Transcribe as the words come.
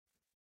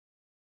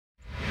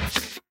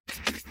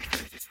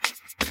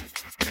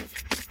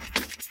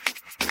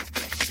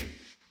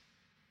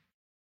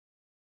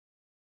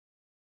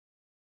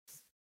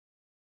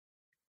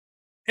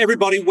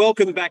Everybody,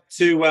 welcome back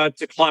to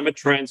Climate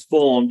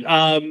Transformed.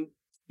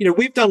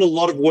 We've done a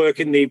lot of work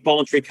in the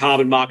voluntary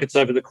carbon markets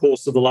over the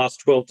course of the last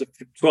 12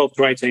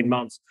 to 18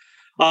 months.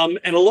 And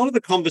a lot of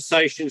the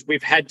conversations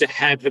we've had to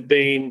have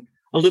been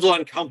a little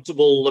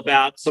uncomfortable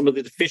about some of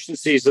the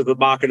deficiencies of the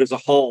market as a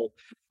whole.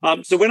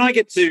 So when I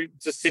get to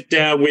sit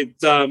down with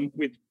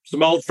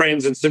some old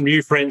friends and some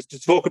new friends to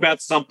talk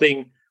about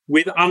something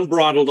with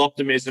unbridled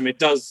optimism, it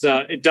does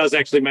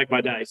actually make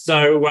my day.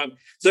 So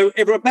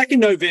everyone, back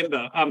in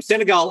November,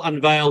 Senegal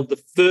unveiled the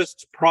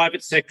first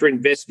private sector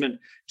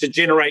investment to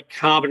generate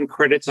carbon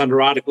credits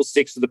under Article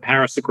 6 of the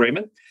Paris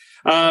Agreement.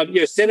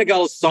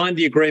 Senegal has signed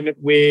the agreement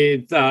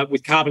with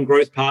Carbon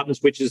Growth Partners,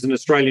 which is an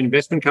Australian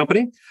investment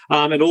company,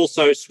 and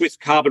also Swiss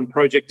carbon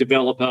project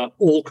developer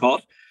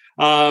Allcot.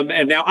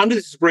 And now, under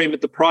this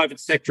agreement, the private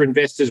sector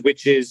investors,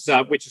 which is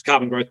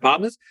Carbon Growth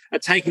Partners, are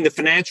taking the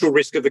financial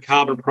risk of the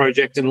carbon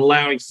project and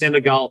allowing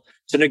Senegal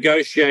to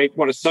negotiate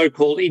what are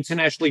so-called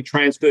internationally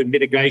transferred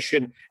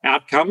mitigation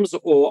outcomes,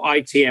 or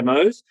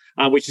ITMOs,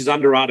 which is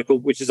under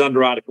Article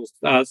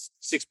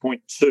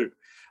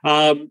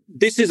 6.2.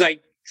 This is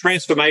a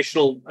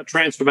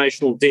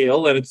transformational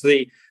deal, and it's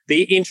the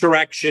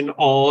interaction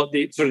or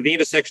the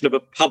intersection of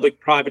a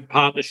public-private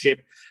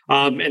partnership.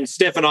 And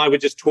Steph and I were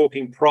just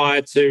talking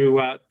prior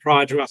to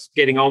us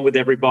getting on with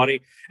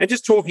everybody, and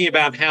just talking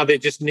about how there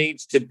just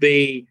needs to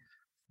be,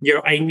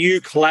 a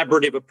new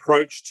collaborative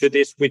approach to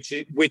this,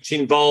 which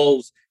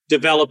involves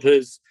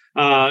developers,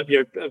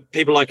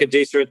 people like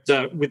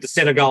Idrissa with the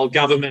Senegal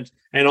government,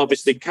 and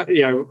obviously,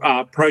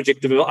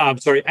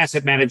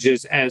 asset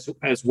managers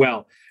as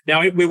well.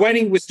 Now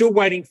we're still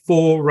waiting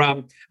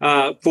for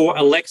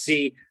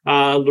Alexis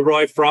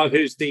Leroy,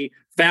 who's the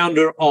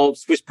founder of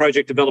Swiss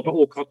project developer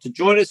Allcot, to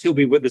join us. He'll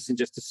be with us in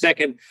just a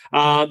second.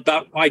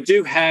 But I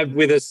do have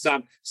with us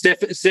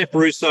Steph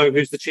Russo,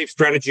 who's the Chief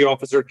Strategy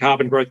Officer at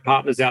Carbon Growth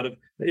Partners and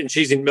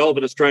she's in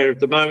Melbourne, Australia at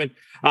the moment.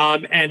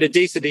 And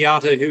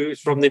Diatta, who's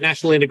from the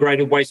National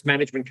Integrated Waste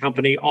Management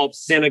Company of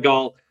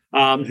Senegal,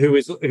 who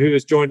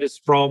has joined us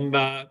from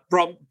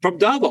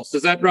Davos.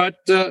 Is that right?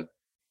 I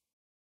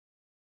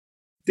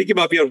think you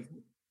might be on.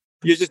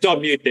 You're just on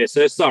mute there,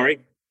 sir. Sorry.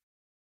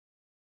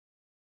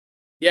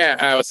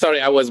 Yeah, sorry,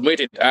 I was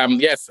muted.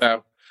 Yes,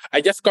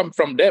 I just come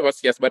from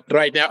Davos, yes, but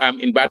right now I'm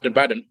in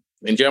Baden-Baden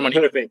in Germany.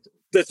 Perfect.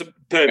 That's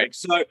perfect.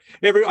 So,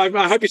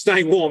 I hope you're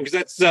staying warm,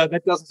 because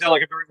that doesn't sound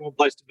like a very warm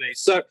place to be.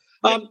 So,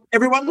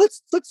 everyone,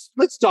 let's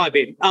dive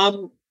in.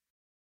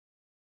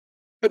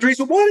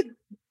 Idrissa,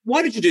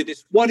 why did you do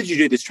this? Why did you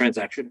do this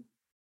transaction?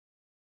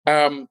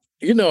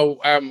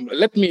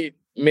 Let me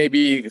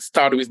maybe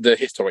start with the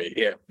history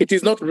here. It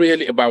is not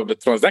really about the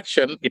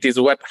transaction. It is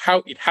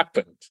how it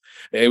happened,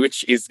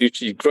 which is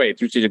great,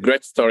 which is a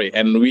great story.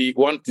 And we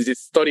want this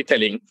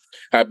storytelling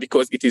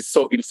because it is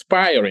so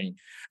inspiring.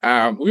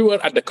 We were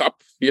at the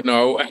COP,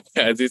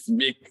 this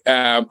big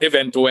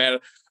event where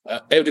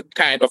every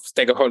kind of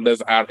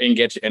stakeholders are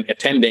engaged and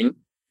attending.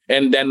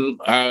 And then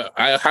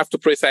I have to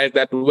precise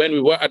that when we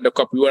were at the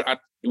COP, we were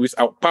with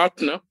our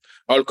partner,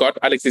 Allcot.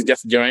 Alexis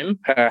just joined.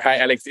 Hi,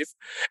 Alexis.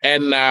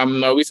 And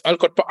with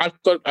Allcot,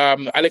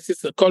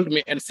 Alexis called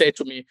me and said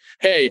to me,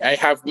 "Hey, I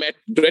have met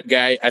great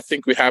guy. I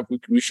think we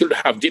should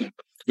have dinner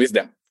with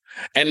them."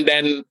 And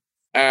then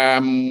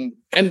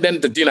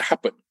the dinner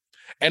happened.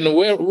 And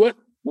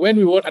when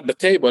we were at the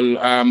table,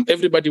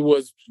 everybody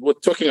was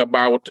talking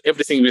about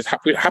everything was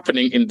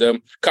happening in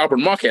the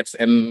carbon markets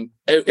and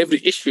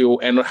every issue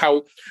and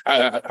how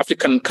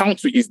African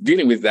country is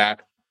dealing with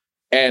that.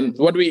 And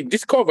what we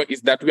discover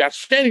is that we are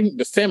sharing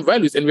the same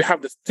values and we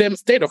have the same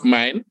state of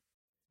mind,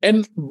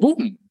 and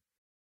boom,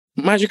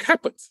 magic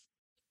happens.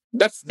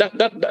 That's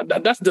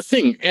the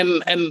thing.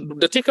 And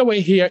the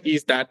takeaway here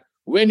is that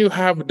when you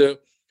have the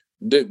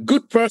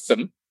good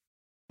person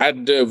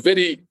at the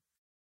very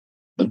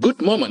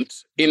good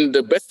moment in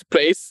the best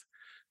place,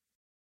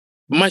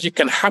 magic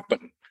can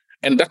happen.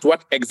 And that's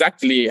what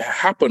exactly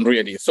happened,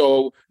 really.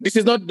 So this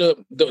is not the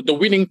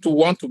willing to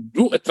want to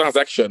do a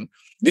transaction.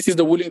 This is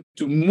the willing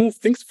to move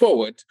things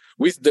forward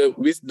with the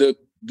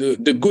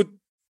good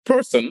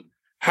person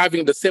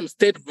having the same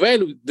state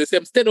value, the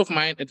same state of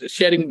mind, and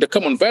sharing the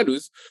common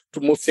values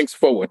to move things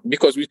forward.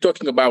 Because we're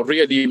talking about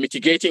really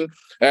mitigating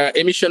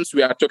emissions.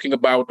 We are talking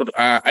about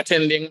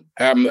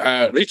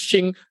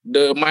reaching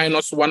the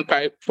minus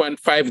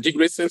 1.5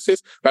 degrees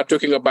Celsius. We are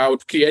talking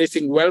about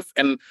creating wealth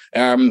and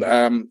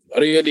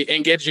really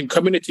engaging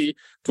community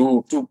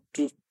to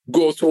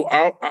go through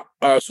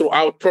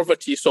our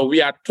poverty. So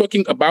we are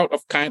talking about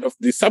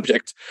the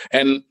subject,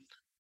 and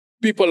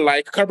people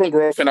like Carbon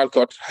Growth and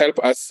Allcot help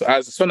us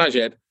as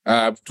Sonaged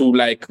to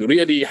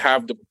really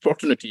have the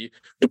opportunity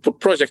to put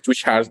projects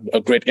which has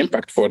a great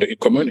impact for the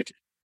community.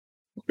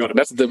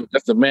 That's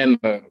the main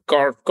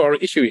core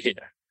issue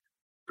here.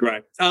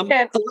 Great.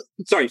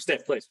 Sorry,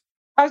 Steph, please.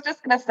 I was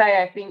just going to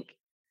say, I think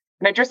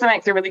Idrissa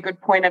makes a really good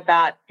point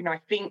about,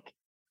 I think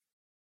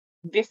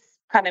this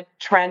kind of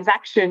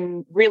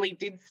transaction really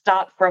did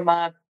start from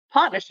a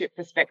partnership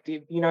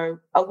perspective.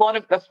 A lot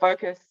of the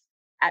focus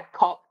at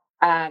COP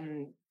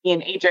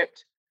in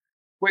Egypt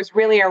was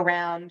really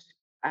around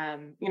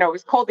it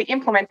was called the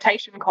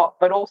Implementation COP,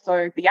 but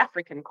also the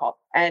African COP.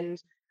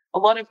 And a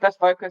lot of the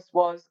focus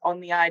was on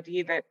the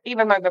idea that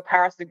even though the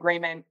Paris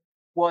Agreement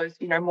was,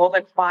 more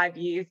than 5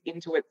 years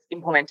into its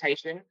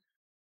implementation,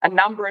 a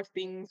number of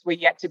things were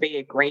yet to be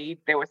agreed.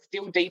 There were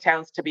still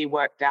details to be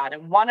worked out.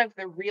 And one of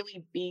the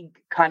really big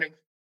kind of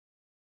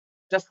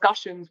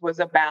discussions was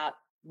about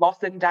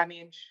loss and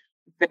damage,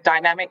 the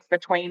dynamics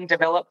between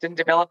developed and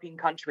developing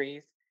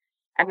countries.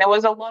 And there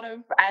was a lot of,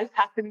 as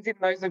happens in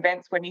those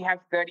events when you have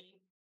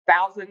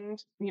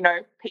 30,000,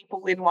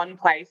 people in one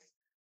place,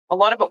 a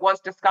lot of it was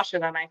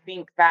discussion. And I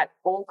think that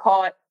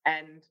Allcot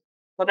and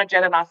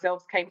Sonajet and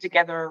ourselves came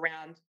together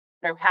around,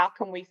 how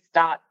can we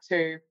start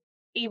to,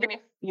 even if,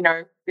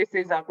 this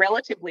is a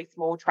relatively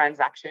small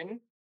transaction,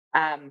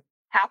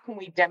 how can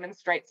we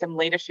demonstrate some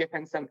leadership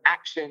and some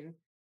action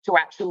to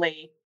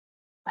actually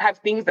have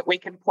things that we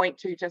can point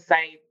to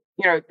say,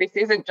 this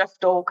isn't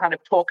just all kind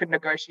of talk and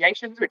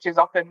negotiations, which is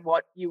often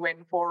what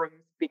UN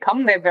forums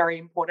become. They're very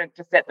important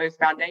to set those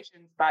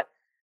foundations, but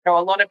a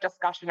lot of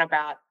discussion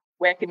about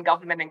where can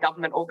government and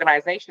government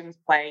organizations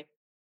play,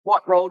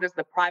 what role does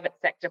the private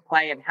sector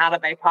play, and how do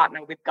they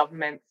partner with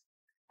governments,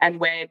 and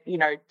where,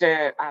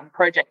 do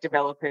project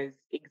developers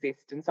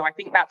exist. And so I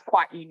think that's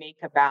quite unique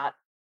about,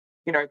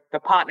 the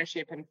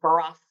partnership. And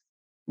for us,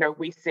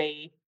 we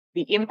see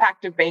the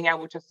impact of being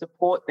able to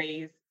support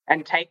these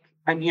and take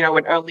an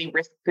early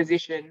risk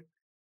position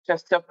to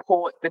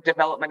support the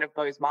development of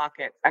those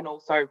markets, and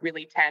also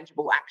really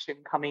tangible action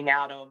coming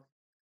out of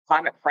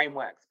climate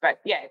frameworks. But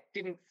yeah, it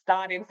didn't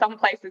start in some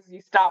places.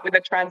 You start with a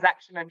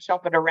transaction and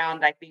shop it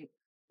around. I think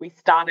we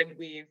started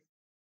with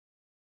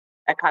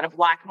a kind of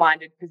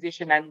like-minded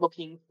position and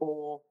looking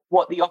for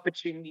what the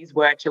opportunities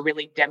were to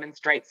really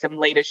demonstrate some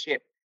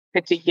leadership,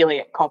 particularly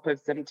at COP, of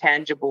some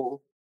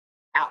tangible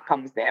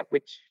outcomes there,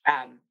 which,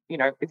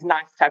 it's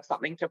nice to have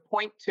something to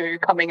point to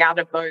coming out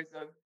of those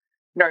of,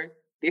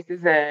 this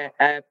is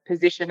a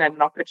position and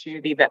an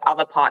opportunity that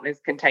other partners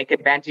can take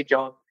advantage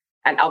of,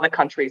 and other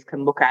countries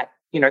can look at,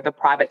 the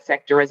private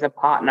sector as a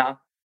partner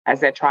as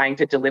they're trying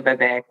to deliver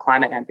their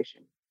climate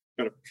ambition.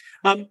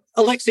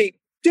 Alexi,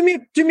 do me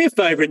a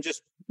favor and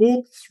just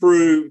walk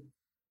through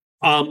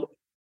the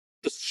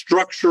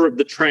structure of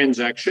the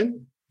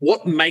transaction,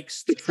 what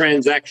makes the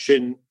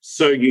transaction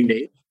so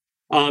unique,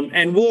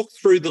 and walk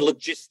through the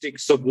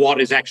logistics of what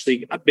is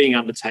actually being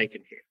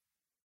undertaken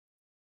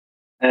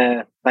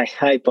here.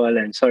 Hi, Paul,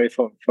 and sorry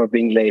for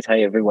being late.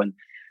 Hi, everyone.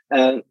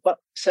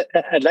 So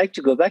I'd like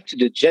to go back to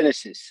the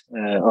genesis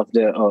of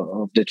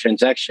the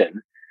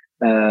transaction,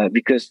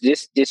 because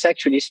this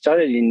actually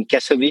started in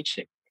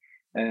Katowice.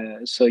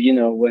 So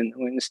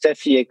when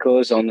Steffi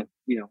echoes on,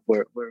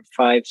 we're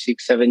 5,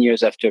 6, 7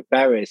 years after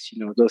Paris,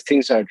 those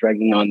things are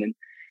dragging on, and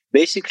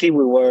basically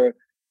we were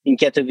in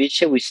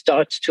Katowice. We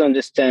start to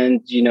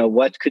understand,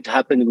 what could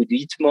happen with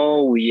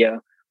ITMO.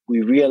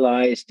 We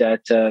realized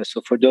that.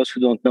 So for those who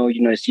don't know,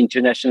 it's the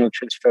International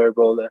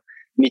Transferable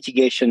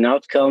Mitigation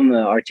Outcome,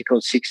 Article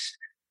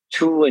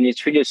 6.2, and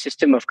it's really a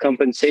system of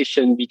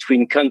compensation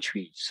between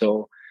countries.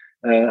 So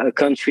a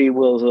country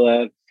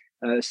will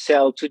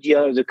sell to the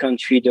other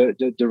country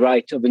the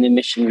right of an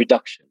emission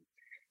reduction.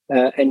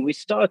 And we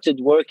started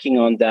working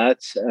on that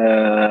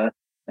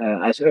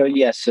as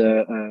early as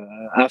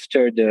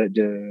after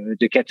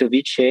the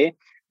Katowice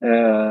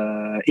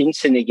in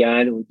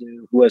Senegal,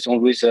 who was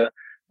always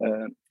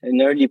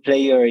an early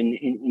player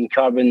in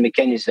carbon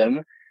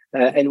mechanism.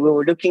 And we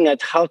were looking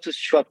at how to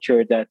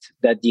structure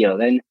that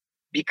deal. And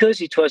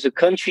because it was a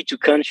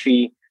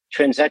country-to-country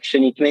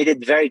transaction, it made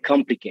it very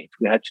complicated.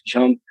 We had to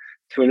jump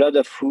through a lot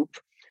of hoops.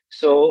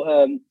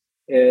 So,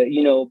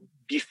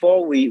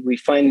 before we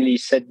finally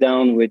sat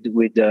down with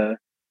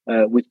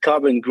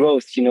Carbon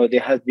Growth, there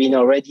have been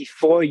already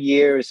 4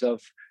 years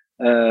of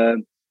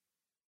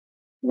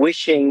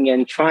wishing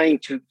and trying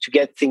to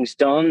get things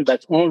done,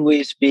 but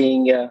always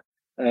being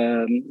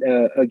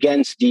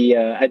against the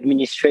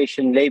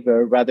administration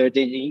labor rather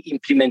than the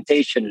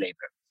implementation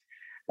labor.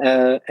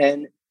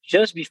 And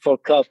just before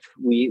COP,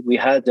 we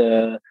had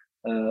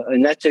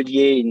an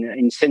atelier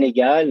in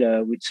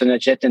Senegal with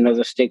Sonajet and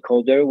other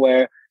stakeholders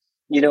where,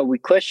 we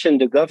questioned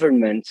the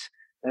government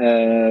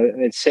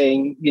and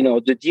saying,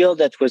 the deal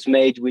that was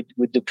made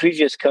with the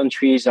previous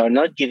countries are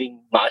not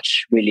giving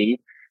much,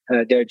 really.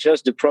 They're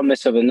just the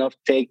promise of an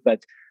offtake,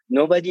 but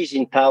nobody's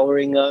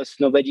empowering us.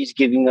 Nobody's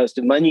giving us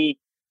the money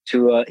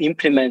to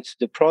implement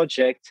the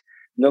project.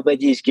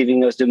 Nobody is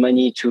giving us the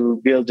money to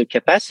build the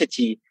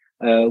capacity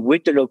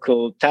with the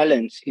local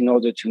talents in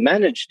order to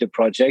manage the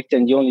project.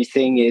 And the only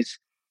thing is,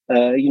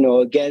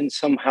 again,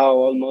 somehow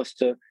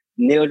almost a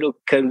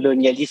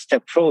neo-colonialist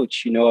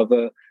approach, of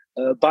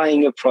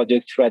buying a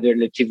product rather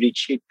relatively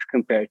cheap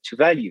compared to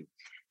value.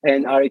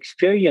 And our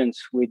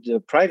experience with the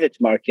private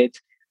market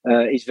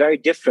is very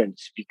different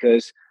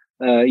because,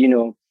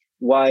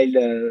 while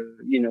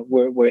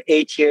we're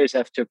 8 years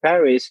after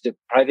Paris, the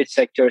private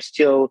sector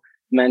still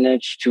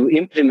managed to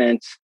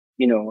implement,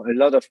 a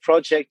lot of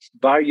projects,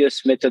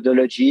 various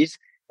methodologies,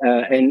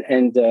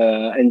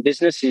 and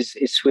business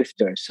is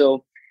swifter.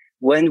 So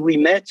when we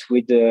met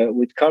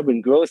with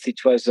Carbon Growth,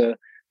 it was a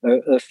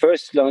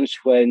first launch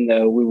when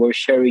we were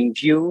sharing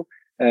view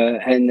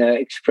and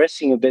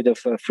expressing a bit of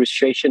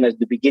frustration at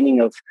the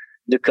beginning of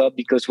the COP,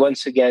 because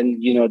once again,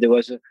 there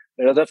was a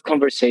lot of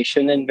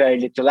conversation and very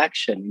little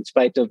action, in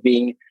spite of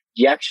being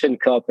the Action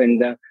COP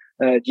and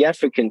the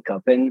African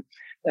COP. And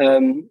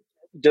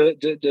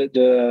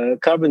the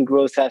Carbon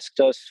Growth asked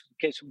us,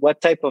 okay, so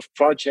what type of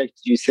project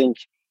do you think,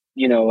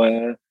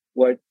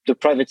 where the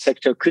private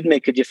sector could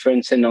make a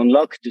difference and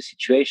unlock the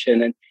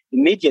situation? And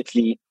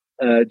immediately,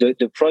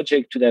 the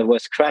project that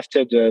was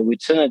crafted with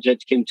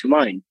Sonajet came to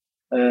mind.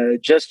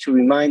 Just to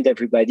remind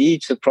everybody,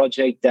 it's a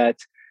project that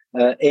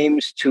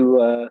aims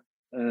to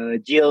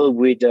deal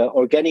with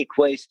organic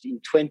waste in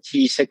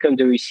 20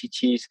 secondary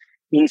cities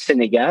in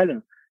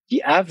Senegal.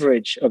 The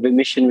average of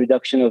emission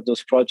reduction of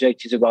those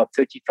projects is about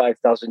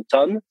 35,000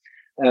 tons.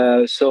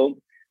 So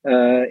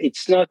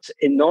it's not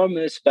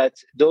enormous, but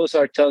those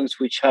are tons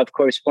which have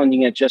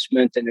corresponding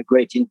adjustment and a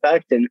great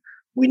impact. And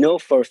we know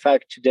for a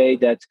fact today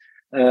that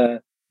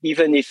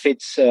even if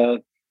it's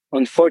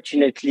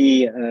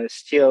unfortunately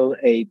still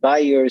a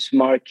buyer's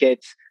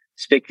market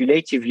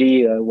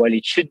speculatively, while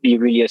it should be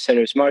really a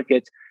seller's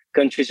market,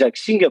 countries like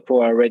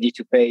Singapore are ready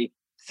to pay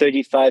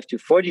 $35 to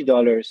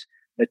 $40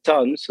 a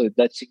ton. So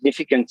that's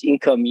significant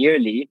income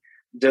yearly.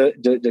 The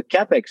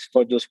capex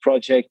for those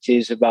projects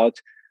is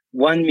about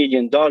 $1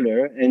 million,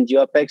 and the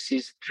OPEX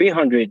is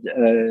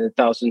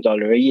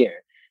 $300,000 a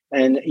year.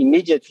 And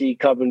immediately,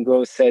 Carbon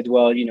Growth said,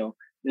 "Well,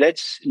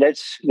 let's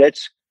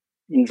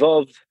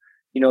involve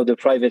the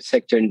private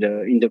sector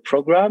in the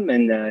program,"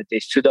 and they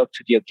stood up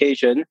to the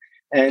occasion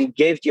and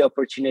gave the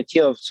opportunity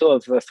of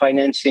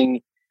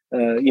financing,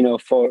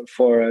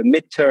 for a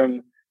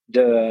midterm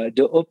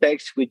the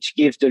OPEX, which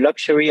gives the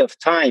luxury of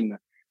time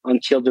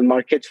until the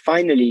market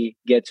finally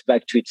gets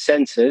back to its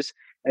senses,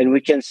 and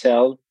we can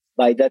sell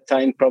by that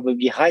time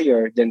probably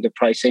higher than the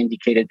price I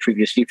indicated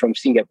previously from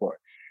Singapore.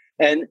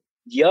 And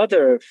the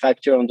other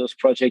factor on those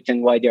projects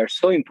and why they are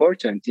so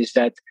important is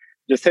that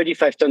the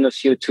 35 tons of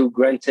CO2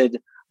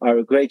 granted are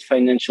a great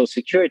financial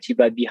security,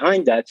 but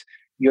behind that,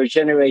 you're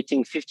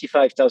generating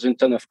 55,000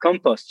 tons of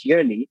compost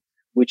yearly,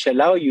 which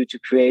allow you to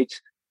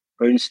create,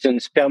 for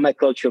instance,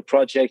 permaculture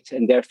projects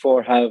and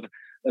therefore have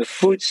a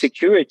food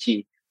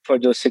security for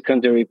those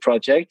secondary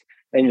projects.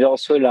 And it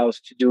also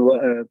allows to do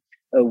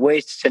a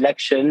waste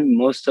selection.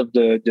 Most of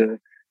the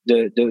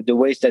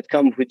waste that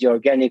comes with the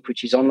organic,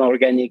 which is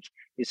unorganic,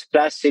 is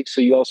plastic.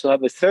 So you also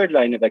have a third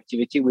line of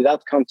activity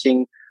without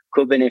counting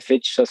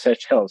co-benefits such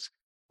as health.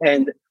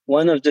 And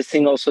one of the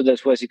things also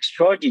that was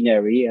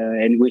extraordinary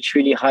and which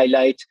really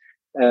highlight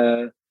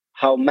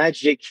how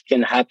magic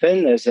can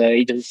happen, as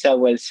Idrissa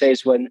well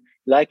says, when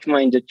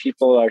like-minded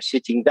people are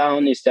sitting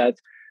down, is that,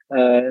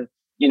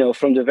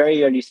 from the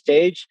very early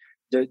stage,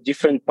 the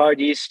different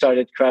parties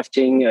started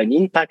crafting an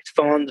impact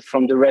fund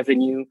from the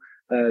revenue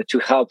to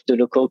help the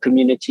local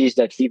communities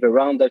that live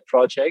around that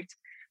project,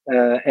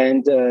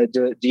 and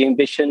the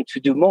ambition to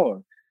do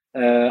more.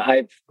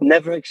 I've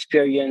never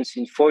experienced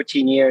in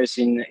 14 years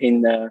in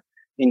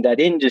that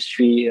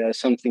industry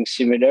something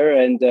similar,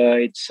 and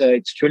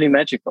it's truly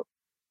magical.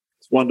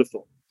 It's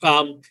wonderful.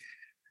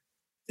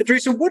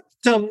 Idrissa,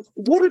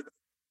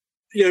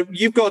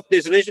 you've got,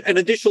 there's an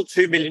additional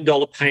 $2 million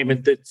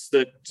payment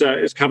that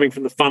is coming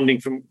from the funding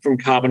from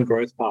Carbon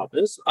Growth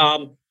Partners.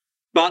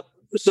 But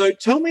so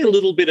tell me a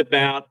little bit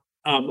about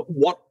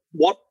what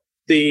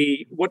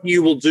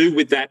you will do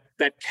with that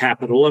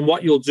capital and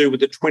what you'll do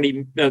with the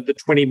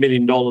 $20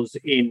 million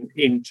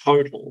in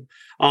total.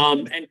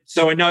 And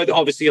so I know that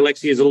obviously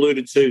Alexis has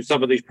alluded to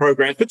some of these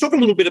programs, but talk a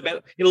little bit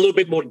about, in a little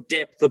bit more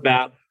depth,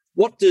 about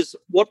what does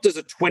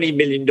a $20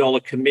 million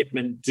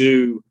commitment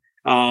do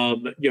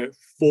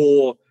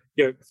for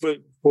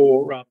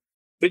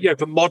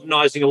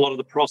modernizing a lot of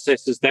the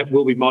processes that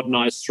will be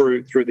modernized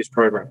through this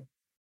program.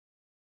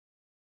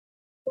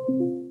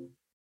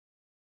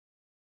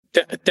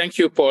 Thank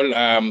you, Paul,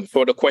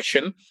 for the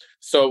question.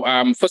 So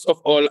first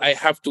of all, I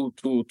have to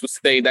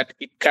say that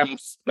it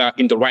comes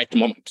in the right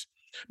moment,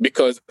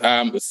 because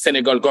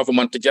Senegal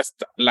government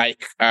just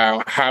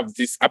have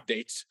this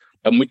update,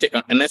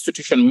 an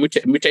institution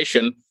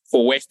mutation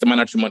for waste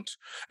management.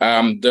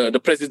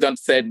 The president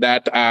said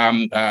that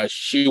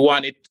she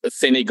wanted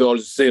Senegal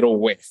zero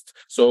waste.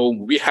 So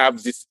we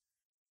have this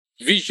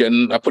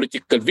vision, a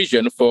political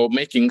vision for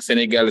making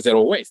Senegal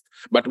zero waste.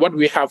 But what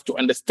we have to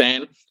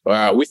understand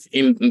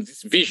within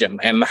this vision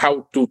and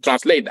how to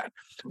translate that,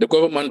 the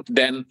government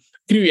then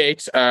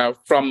creates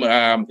from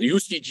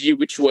UCG,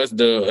 which was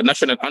the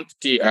national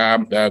entity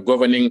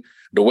governing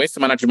the waste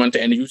management,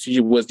 and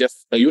UCG was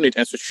just a unit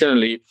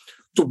institutionally,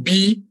 to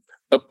be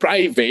a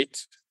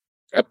private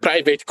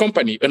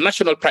company, a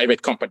national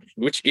private company,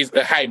 which is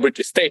a hybrid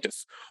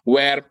status,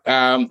 where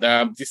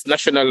this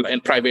national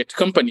and private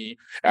company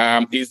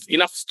is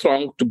enough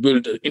strong to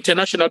build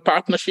international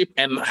partnership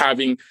and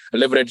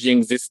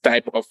leveraging this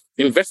type of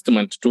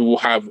investment to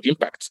have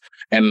impact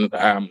and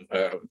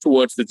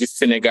towards this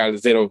Senegal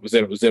zero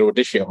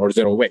déchet or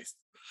zero waste.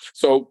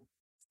 So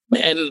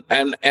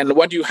And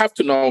what you have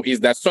to know is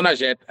that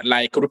Sonaget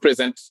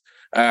represents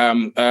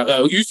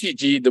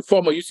UCG, the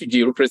former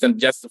UCG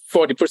represents just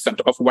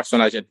 40% of what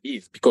Sonaget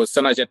is, because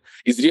Sonaget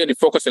is really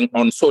focusing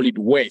on solid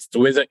waste,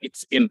 whether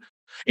it's in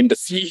the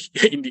sea,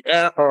 in the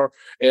air, or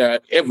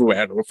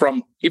everywhere,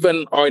 from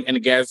even oil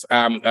and gas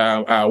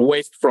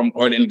waste from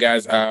oil and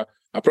gas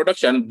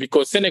production,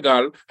 because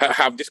Senegal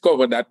have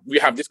discovered that we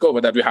have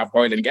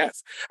oil and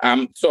gas.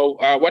 So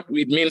what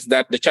it means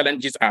that the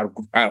challenges are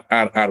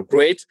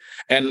great,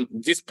 and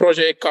this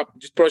project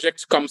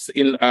comes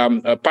in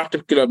a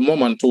particular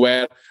moment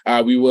where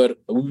we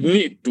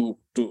need to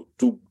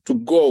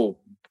go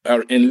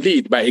and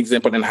lead by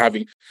example and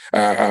having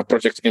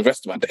project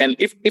investment. And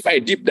if I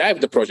deep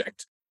dive the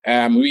project,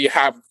 we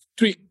have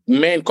three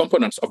main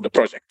components of the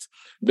project.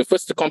 The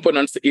first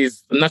component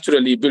is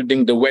naturally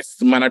building the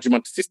waste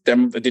management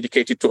system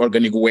dedicated to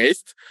organic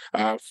waste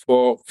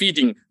for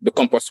feeding the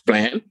compost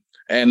plant.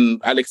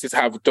 And Alexis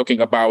have talking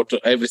about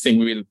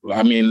everything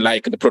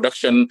like the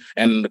production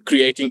and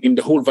creating in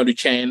the whole value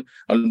chain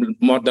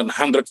more than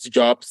 100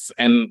 jobs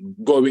and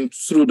going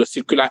through the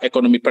circular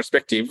economy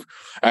perspective.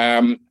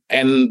 And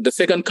the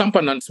second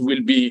component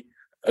will be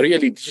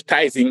really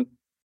digitizing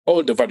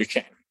all the value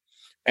chain.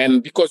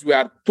 And because we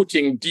are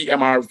putting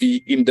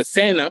DMRV in the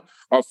center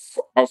of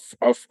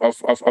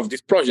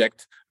this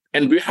project,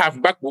 and we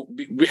have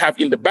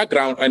in the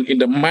background and in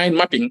the mind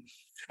mapping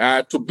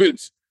to build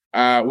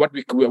what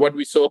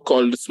we so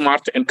called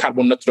smart and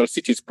carbon neutral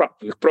cities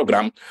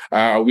program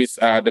with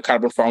the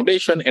Carbon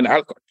Foundation and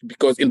Allcot.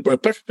 Because in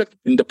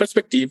the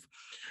perspective,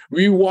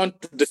 we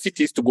want the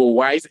cities to go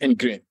wise and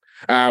green.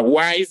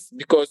 Wise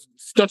because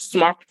it's not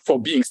smart for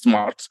being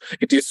smart.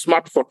 It is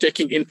smart for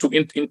taking into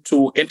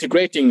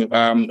integrating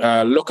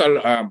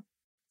local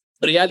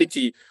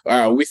reality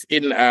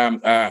within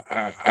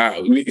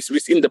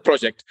the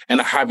project and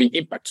having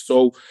impact.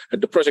 So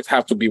the projects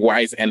have to be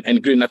wise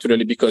and green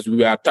naturally, because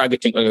we are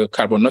targeting a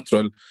carbon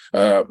neutral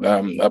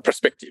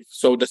perspective.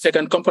 So the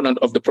second component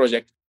of the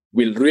project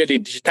will really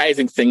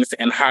digitizing things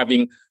and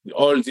having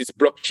all this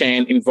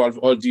blockchain involved,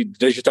 all the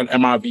digital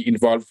MRV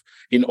involved,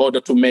 in order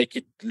to make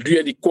it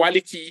really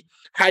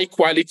high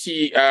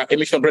quality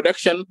emission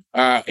reduction,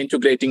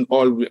 integrating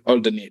all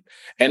the need.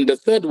 And the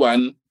third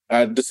one,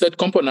 the third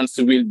components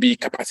will be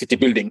capacity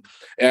building.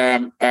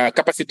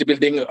 Capacity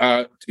building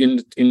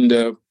in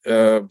the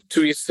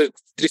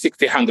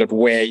 360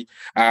 way,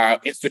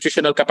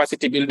 institutional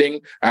capacity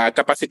building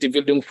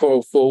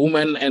for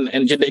women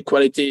and gender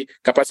equality,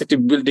 capacity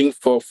building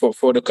for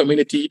the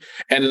community,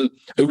 and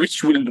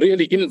which will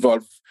really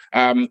involve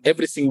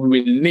everything we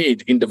will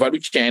need in the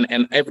value chain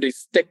and every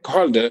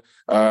stakeholder,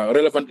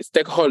 relevant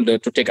stakeholder,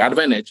 to take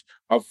advantage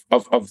of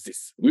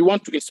this. We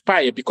want to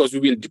inspire because we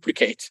will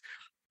duplicate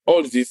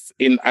all this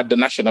at the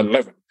national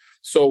level.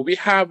 So we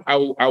have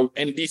our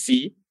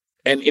NDC,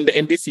 and in the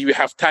NDC we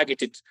have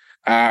targeted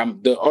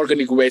the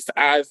organic waste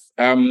as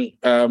a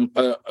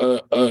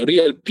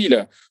real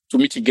pillar to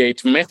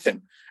mitigate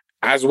methane,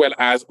 as well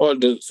as all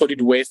the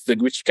solid waste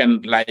which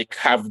can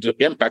have the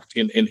impact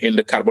in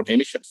the carbon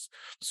emissions.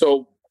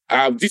 So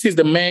this is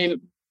the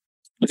main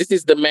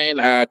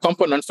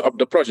components of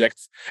the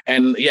projects.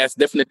 And yes,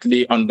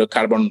 definitely on the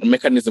carbon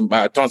mechanism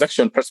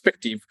transaction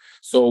perspective.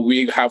 So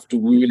we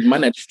will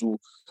manage to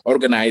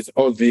organize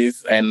all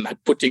this and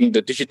putting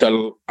the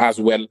digital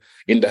as well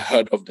in the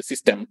heart of the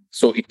system,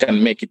 so it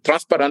can make it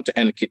transparent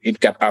and it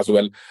can as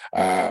well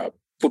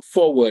put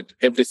forward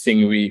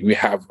everything we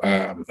have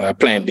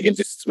planned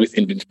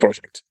within this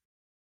project.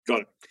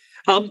 Got it.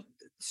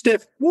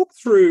 Steph, walk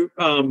through,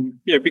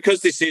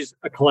 because this is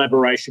a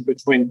collaboration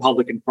between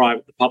public and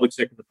private, the public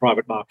sector and the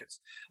private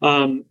markets.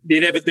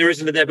 There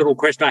is an inevitable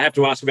question I have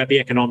to ask about the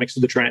economics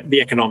of the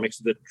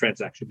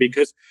transaction,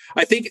 because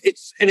I think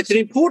it's an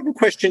important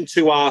question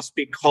to ask,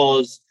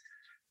 because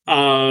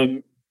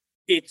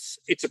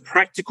it's a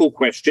practical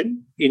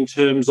question in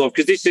terms of,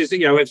 because this is,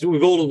 as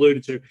we've all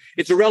alluded to,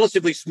 it's a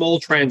relatively small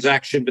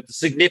transaction, but the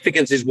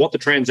significance is what the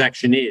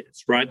transaction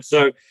is, right?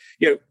 So,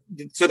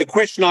 so the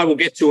question I will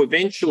get to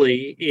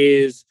eventually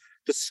is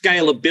the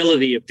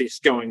scalability of this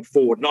going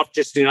forward, not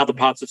just in other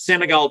parts of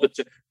Senegal, but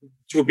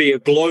to be a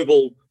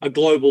global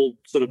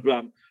sort of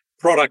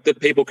product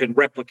that people can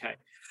replicate.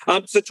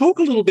 So talk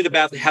a little bit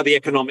about how the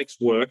economics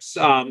works,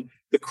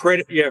 the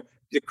credit,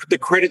 the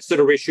credits that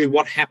are issued,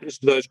 what happens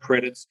to those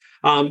credits.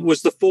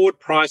 Was the forward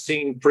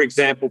pricing, for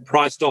example,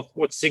 priced off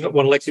what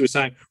Alexi was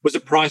saying? Was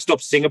it priced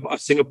off a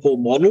Singapore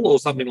model or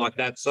something like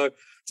that? So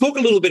talk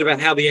a little bit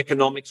about how the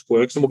economics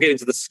works, and we'll get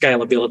into the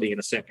scalability in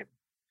a second.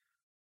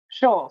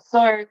 Sure.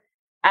 So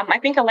I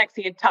think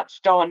Alexi had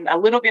touched on a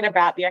little bit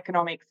about the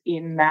economics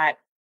in that,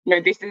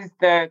 this is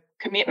the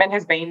commitment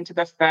has been to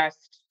the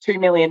first $2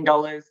 million,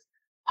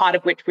 part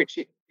of which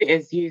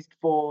is used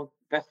for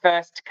the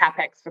first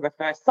CapEx for the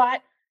first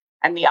site,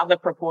 and the other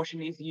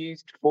proportion is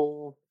used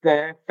for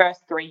the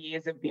first 3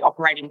 years of the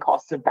operating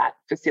costs of that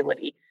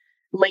facility,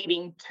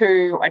 leading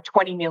to a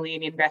 $20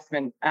 million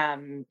investment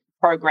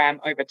program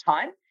over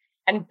time.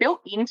 And built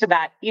into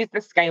that is the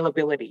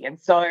scalability. And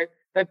so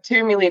the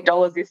 $2 million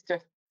is to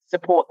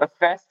support the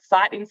first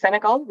site in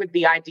Senegal, with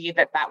the idea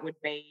that that would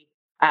be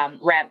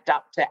ramped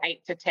up to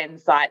 8 to 10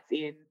 sites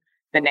in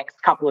the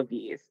next couple of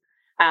years.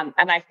 And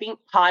I think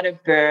part of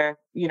the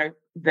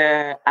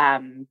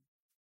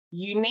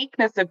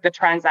uniqueness of the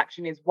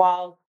transaction is,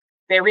 while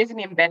there is an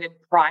embedded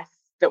price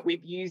that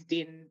we've used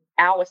in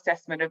our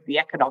assessment of the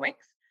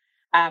economics,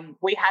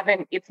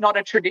 it's not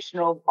a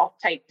traditional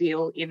offtake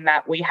deal in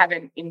that we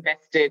haven't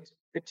invested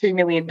the $2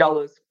 million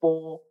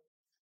for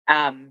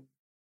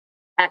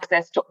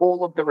access to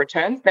all of the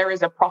returns. There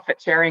is a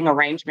profit sharing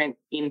arrangement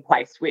in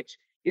place, which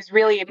is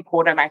really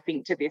important, I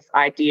think, to this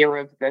idea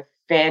of the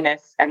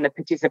fairness and the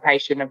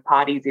participation of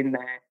parties in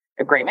the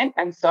agreement.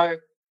 And so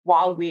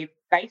while we've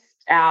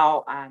based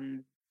our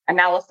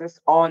analysis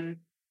on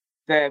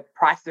the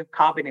price of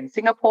carbon in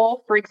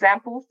Singapore, for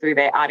example, through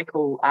their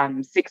Article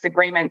 6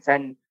 agreements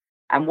and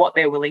what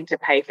they're willing to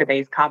pay for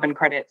these carbon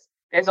credits,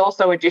 there's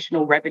also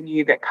additional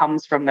revenue that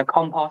comes from the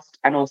compost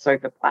and also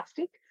the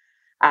plastic.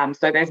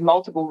 So there's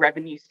multiple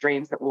revenue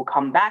streams that will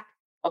come back.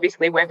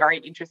 Obviously, we're very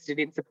interested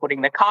in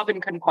supporting the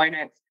carbon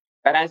components,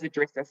 but as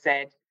Idrissa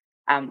said,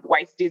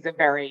 waste is a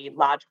very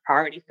large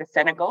priority for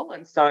Senegal,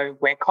 and so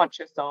we're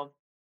conscious of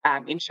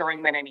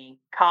ensuring that any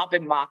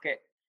carbon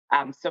market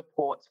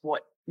supports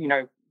what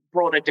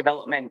broader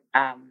development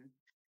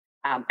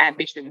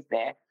ambitions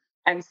there.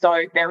 And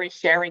so there is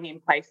sharing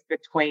in place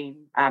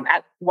between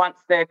once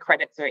the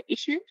credits are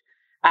issued,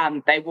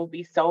 they will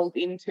be sold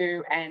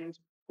into, and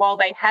while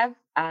they have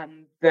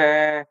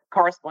the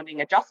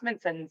corresponding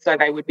adjustments, and so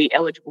they would be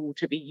eligible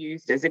to be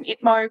used as an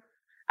ITMO,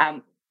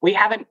 we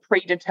haven't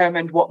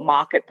predetermined what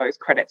market those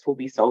credits will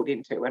be sold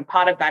into. And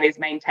part of that is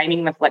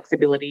maintaining the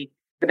flexibility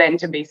for them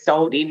to be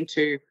sold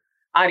into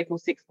Article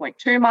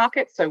 6.2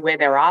 markets, so where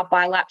there are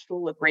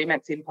bilateral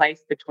agreements in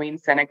place between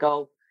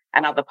Senegal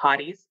and other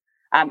parties.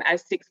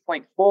 As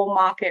 6.4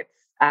 markets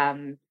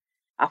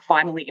are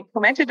finally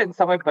implemented and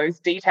some of those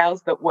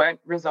details that weren't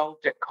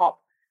resolved at COP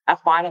are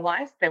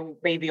finalised, there will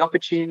be the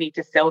opportunity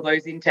to sell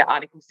those into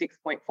Article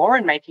 6.4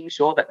 and making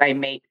sure that they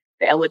meet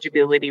the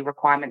eligibility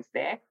requirements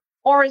there.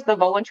 Or as the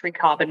voluntary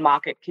carbon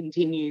market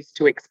continues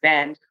to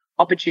expand,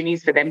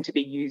 opportunities for them to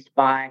be used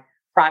by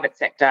private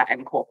sector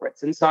and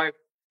corporates. And so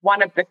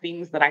one of the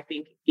things that I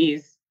think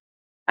is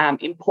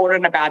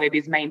important about it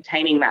is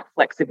maintaining that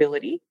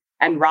flexibility,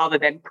 and rather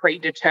than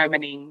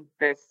predetermining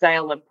the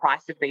sale and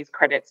price of these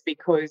credits,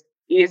 because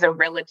it is a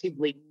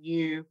relatively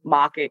new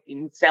market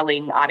in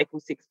selling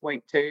Article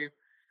 6.2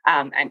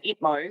 and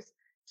ITMOs,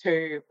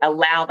 to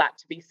allow that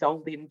to be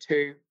sold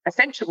into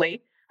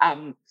essentially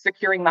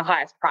securing the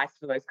highest price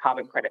for those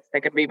carbon credits.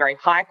 They're going to be very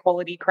high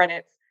quality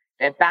credits.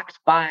 They're backed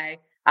by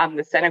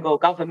the Senegal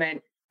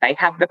government. They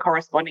have the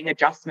corresponding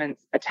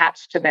adjustments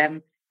attached to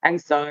them.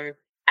 And so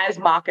as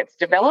markets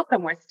develop,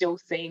 and we're still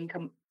seeing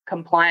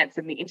compliance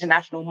in the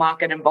international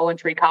market and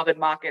voluntary carbon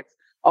markets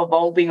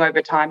evolving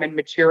over time and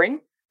maturing,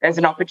 there's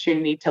an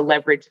opportunity to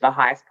leverage the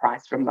highest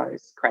price from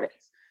those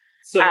credits.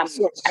 So,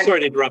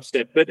 sorry to interrupt,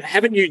 Steph, but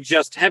haven't you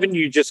just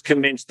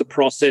commenced the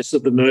process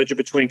of the merger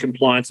between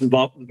compliance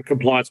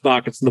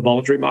markets and the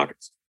voluntary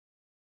markets?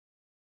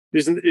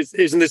 Isn't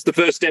this the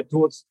first step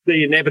towards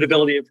the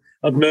inevitability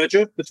of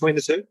merger between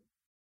the two?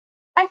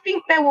 I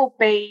think there will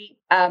be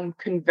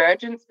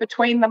convergence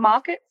between the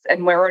markets,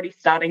 and we're already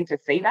starting to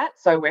see that.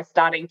 So we're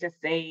starting to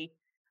see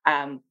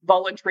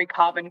voluntary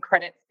carbon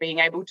credits being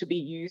able to be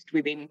used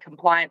within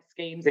compliance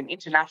schemes, and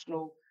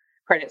international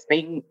credits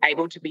being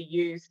able to be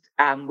used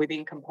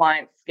within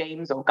compliance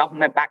schemes or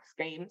government-backed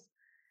schemes.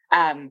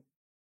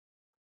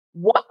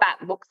 What that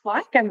looks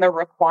like and the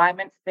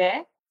requirements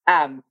there,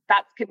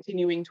 that's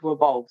continuing to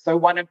evolve. So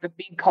one of the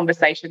big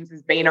conversations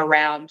has been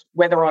around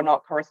whether or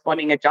not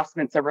corresponding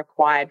adjustments are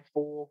required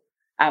for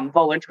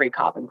voluntary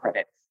carbon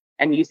credits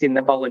and use in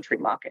the voluntary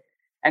market.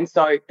 And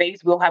so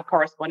these will have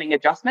corresponding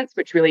adjustments,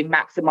 which really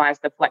maximize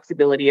the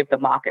flexibility of the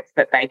markets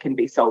that they can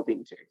be sold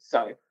into.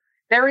 So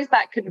there is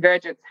that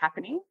convergence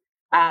happening.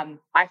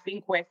 I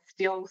think we're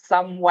still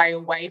some way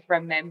away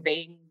from them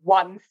being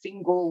one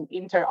single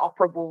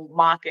interoperable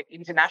market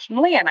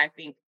internationally. And I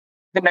think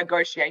the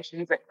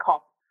negotiations at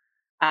COP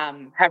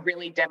have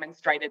really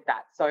demonstrated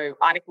that. So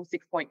Article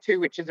 6.2,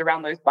 which is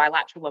around those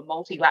bilateral and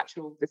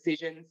multilateral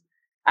decisions,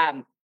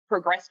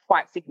 progressed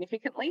quite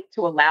significantly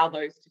to allow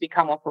those to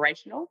become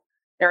operational.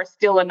 There are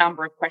still a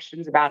number of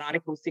questions about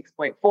Article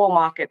 6.4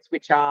 markets,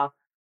 which are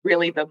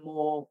really the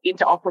more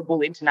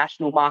interoperable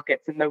international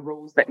markets and the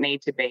rules that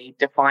need to be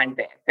defined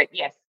there. But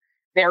yes,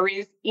 there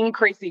is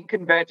increasing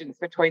convergence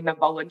between the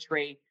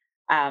voluntary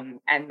and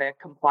the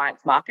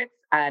compliance markets.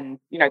 And,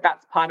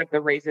 that's part of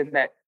the reason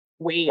that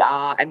we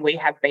are, and we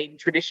have been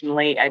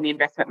traditionally, an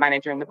investment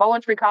manager in the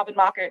voluntary carbon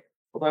market,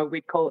 although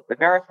we'd call it the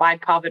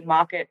verified carbon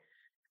market,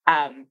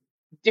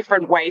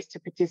 different ways to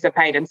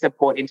participate and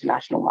support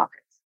international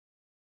markets.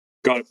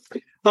 Got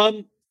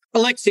it.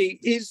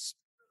 Alexis,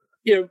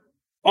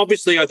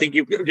 obviously, I think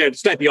to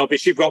state the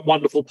obvious, you've got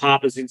wonderful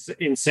partners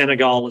in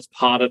Senegal as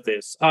part of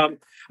this. I've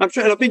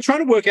been trying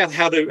to work out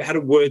how to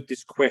word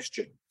this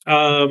question.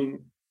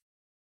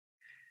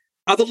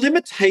 Are are the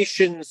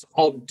limitations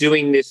of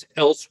doing this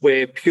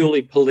elsewhere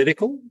purely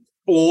political,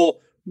 or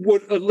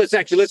let's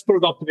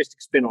put an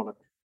optimistic spin on it.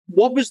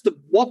 Why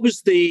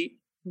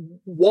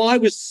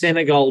was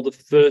Senegal the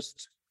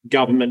first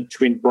government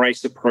to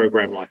embrace a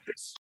program like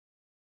this?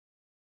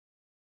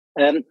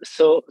 The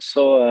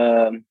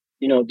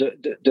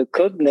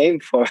code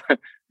name for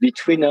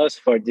between us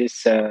for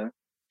this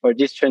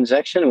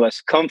transaction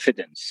was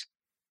confidence,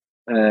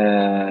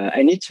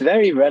 and it's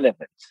very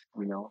relevant,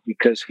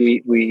 because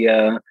we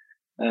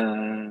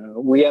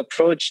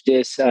approach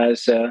this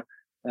as the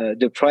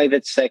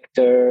private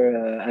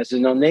sector as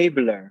an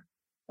enabler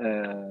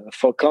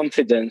for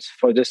confidence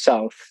for the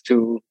South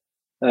to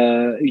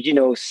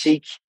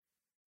seek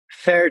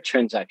fair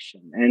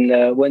transaction.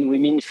 And when we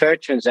mean fair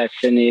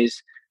transaction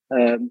is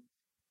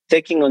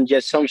taking on the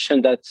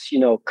assumption that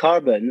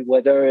carbon,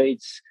 whether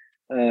it's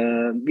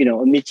a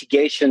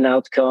mitigation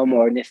outcome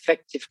or an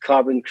effective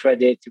carbon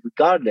credit,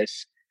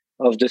 regardless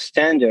of the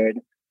standard,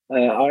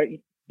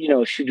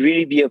 should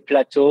really be a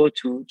plateau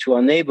to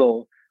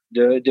enable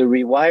the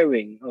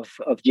rewiring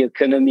of the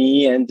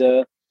economy and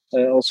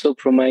also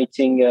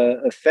promoting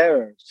a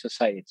fairer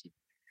society.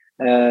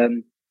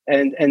 And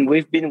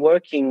we've been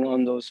working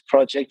on those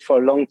projects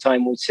for a long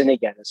time with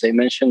Senegal. As I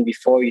mentioned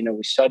before,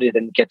 we started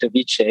in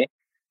Katowice,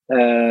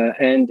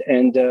 and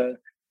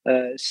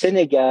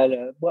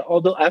Senegal,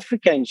 although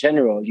Africa in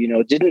general,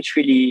 didn't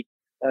really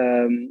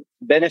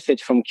benefit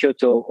from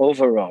Kyoto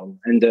overall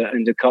and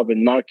the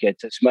carbon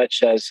market as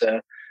much as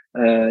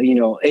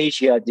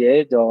Asia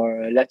did,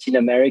 or Latin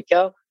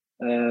America.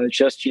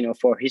 Just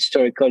for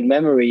historical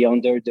memory,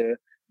 under the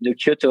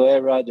Kyoto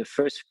era, the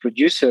first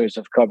producers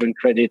of carbon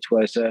credit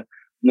was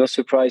no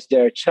surprise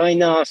there,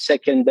 China,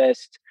 second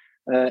best,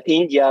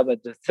 India,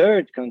 but the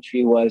third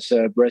country was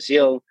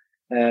Brazil.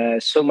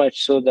 So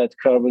much so that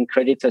carbon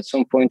credit at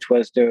some point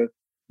was the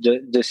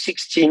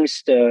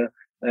 16th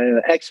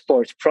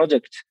export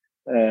product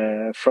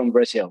from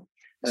Brazil.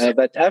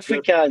 But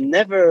Africa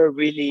never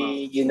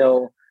really,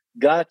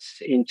 got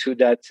into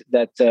that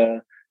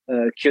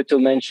Kyoto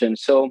mention.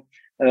 So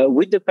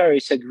with the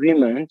Paris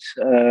Agreement,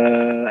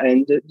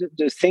 and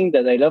the thing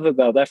that I love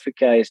about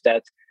Africa is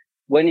that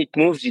when it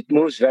moves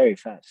very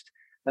fast.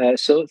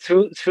 So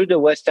through the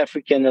West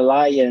African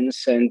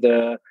Alliance, and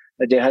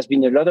there has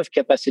been a lot of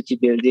capacity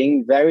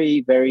building,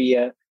 very,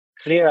 very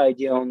clear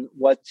idea on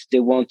what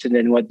they wanted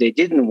and what they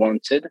didn't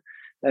wanted,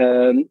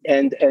 and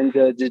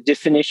the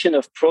definition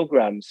of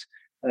programs,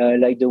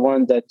 like the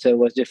one that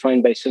was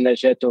defined by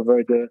Sonaget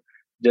over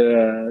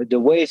the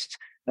waste,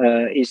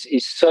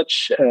 is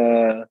such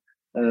a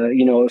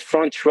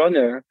front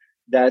runner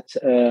that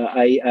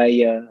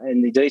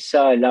and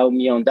Idrissa allow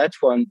me on that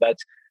one, but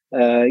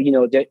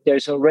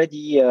there's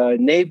already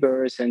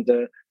neighbors, and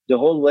the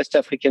whole West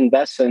African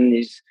basin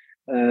is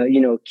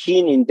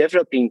keen in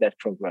developing that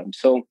program.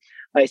 So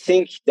I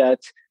think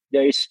that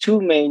there is two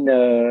main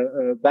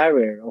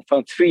barriers, or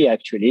three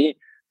actually.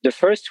 The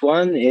first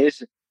one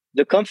is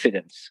the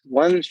confidence.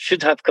 One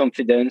should have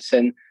confidence,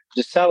 and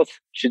the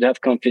South should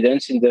have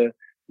confidence in the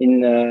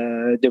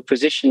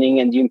positioning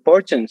and the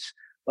importance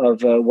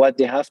of what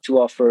they have to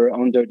offer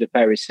under the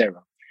Paris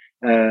era.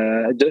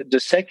 The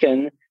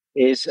second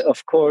is,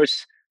 of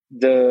course,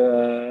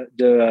 the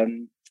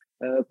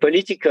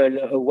political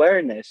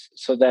awareness,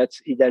 so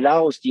that it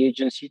allows the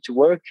agency to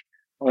work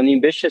on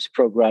ambitious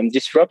programs,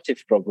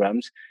 disruptive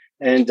programs.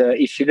 And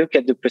if you look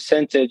at the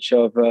percentage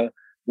of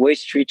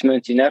waste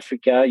treatment in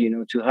Africa,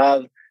 to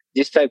have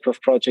this type of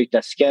project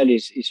at scale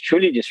is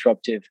truly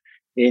disruptive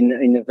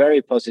in a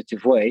very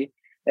positive way.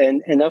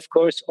 And of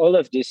course, all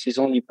of this is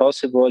only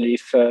possible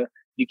if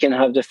you can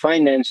have the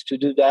finance to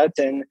do that.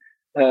 And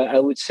I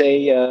would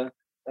say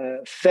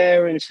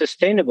fair and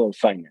sustainable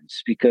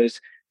finance, because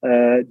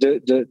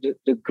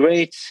the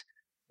great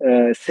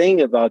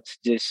thing about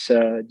this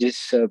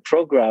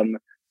program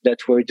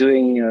that we're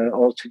doing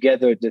all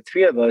together, the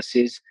three of us,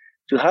 is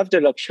to have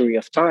the luxury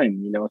of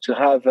time. To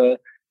have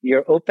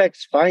your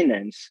OPEX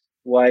finance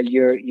while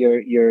you're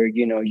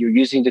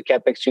using the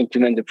CapEx to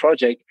implement the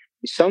project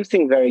is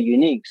something very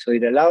unique. So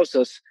it allows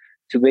us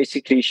to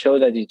basically show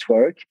that it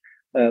works,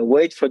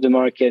 wait for the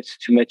market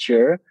to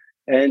mature,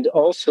 and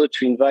also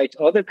to invite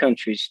other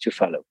countries to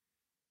follow.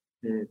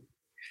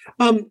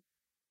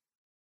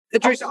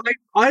 Idrissa,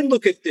 I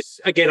look at this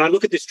again. I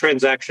look at this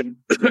transaction,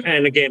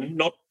 and again,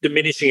 not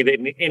diminishing it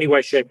in any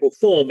way, shape, or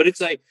form, but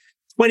it's a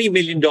 $20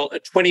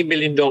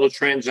 million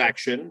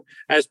transaction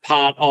as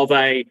part of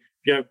a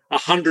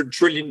 $100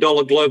 trillion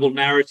global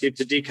narrative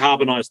to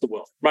decarbonize the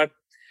world, right?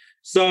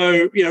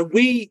 So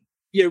we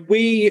here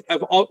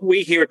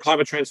at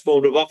Climate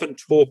Transformed have often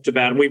talked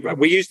about, and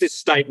we use this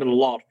statement a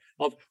lot,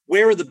 of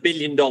where are the $1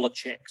 billion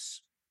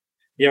checks?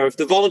 If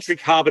the voluntary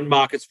carbon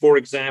markets, for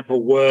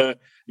example, were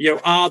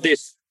are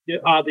this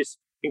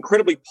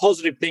incredibly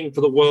positive thing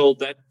for the world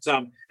that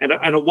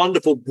and a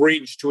wonderful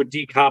bridge to a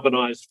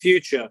decarbonised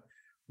future,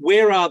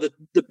 where are the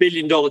 $1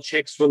 billion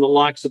checks from the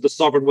likes of the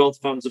sovereign wealth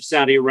funds of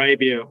Saudi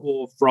Arabia,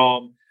 or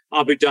from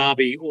Abu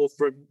Dhabi, or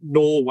from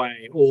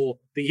Norway, or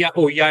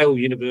Yale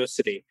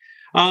University?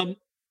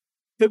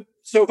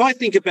 if I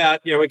think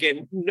about,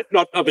 again,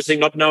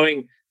 not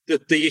knowing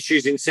the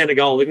issues in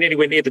Senegal in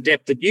anywhere near the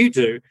depth that you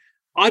do,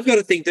 I've got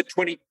to think that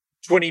 $20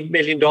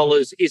 million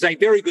is a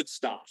very good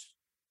start,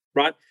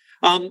 right?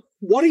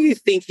 What are you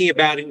thinking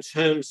about in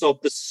terms of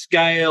the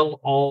scale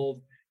of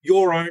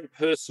your own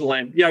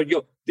personal,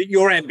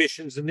 your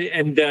ambitions and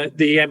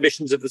the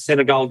ambitions of the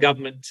Senegal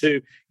government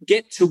to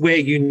get to where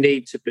you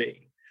need to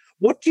be?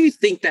 What do you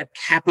think that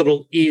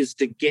capital is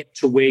to get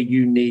to where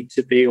you need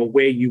to be or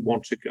where you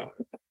want to go?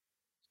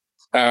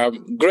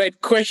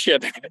 Great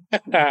question.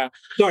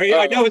 Sorry,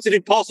 I know it's an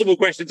impossible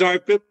question. Sorry,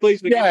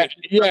 please. Yeah.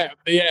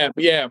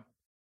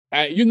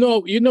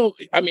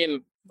 I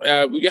mean,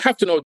 you have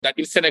to know that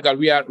in Senegal,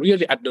 we are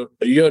really at the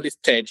early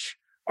stage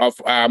of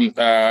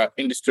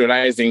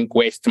industrializing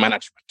waste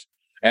management.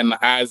 And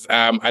as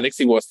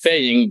Alexis was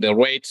saying, the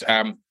rate,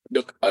 our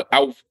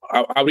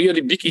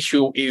really big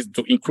issue is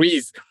to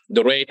increase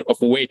the rate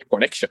of waste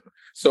collection.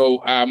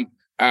 So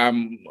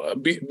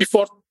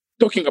before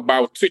talking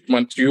about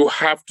treatment, you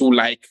have to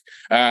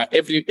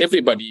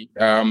everybody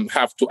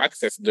have to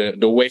access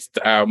the waste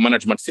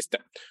management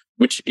system,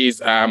 which is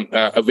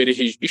a very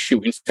huge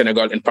issue in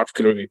Senegal, and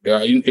particularly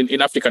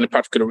in Africa, and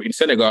particularly in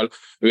Senegal.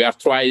 We are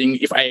trying.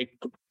 If I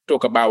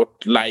talk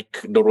about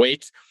the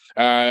rate,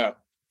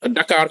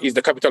 Dakar is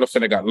the capital of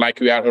Senegal.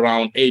 We are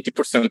around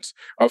 80%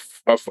 of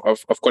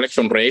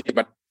collection rate,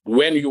 but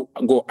when you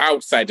go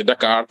outside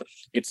Dakar,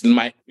 it's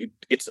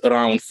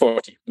around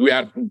 40. We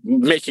are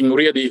making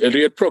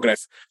real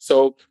progress.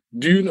 So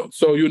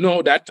you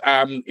know that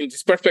in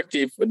this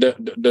perspective,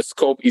 the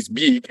scope is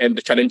big and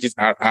the challenges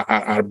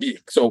are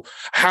big. So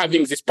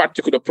having this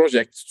particular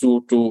project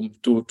to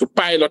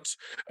pilot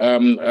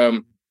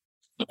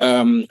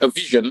a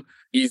vision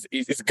is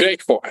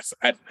great for us.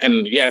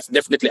 And yes,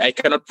 definitely, I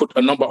cannot put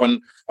a number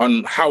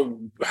on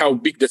how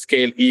big the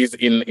scale is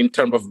in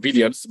terms of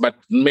billions, but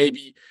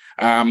maybe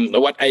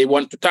what I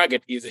want to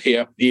target is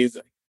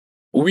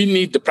we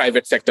need the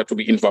private sector to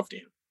be involved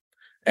in.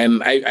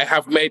 And I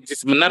have made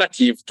this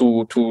narrative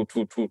to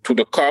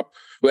the COP,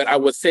 where I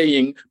was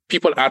saying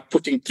people are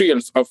putting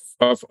trillions of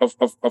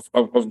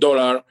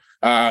dollars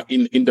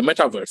in the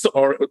metaverse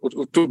or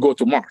to go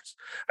to Mars,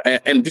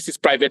 and this is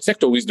private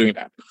sector who is doing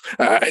that.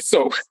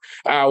 So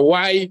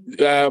why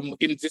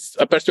in this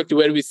perspective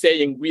where we're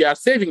saying we are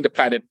saving the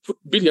planet, put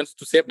billions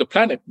to save the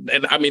planet,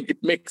 and I mean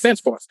it makes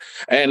sense for us.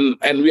 And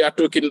we are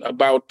talking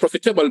about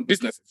profitable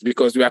businesses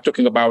because we are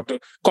talking about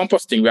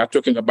composting, we are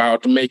talking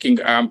about making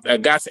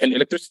gas and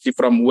electricity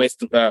from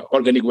waste,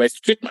 organic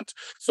waste treatment.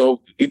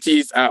 So it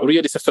is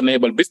really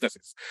sustainable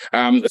businesses.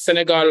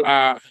 Senegal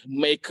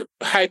make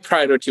high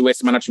priority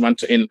waste management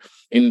in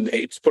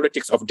its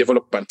politics of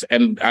development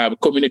and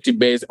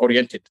community-based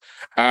oriented.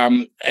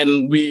 And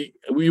we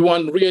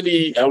want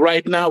really,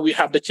 right now we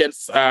have the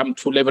chance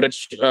to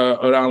leverage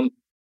around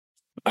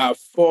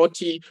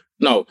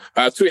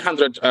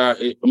 300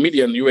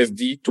 million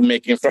USD to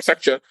make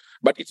infrastructure,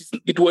 but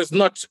it was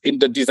not in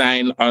the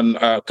design on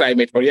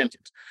climate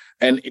oriented.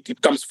 And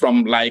it comes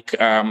from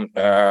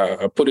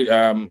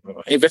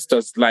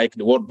investors like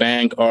the World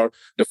Bank or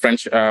the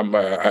French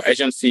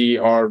agency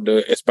or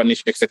the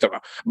Spanish, etc.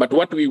 But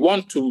what we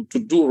want to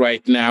do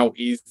right now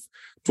is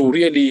to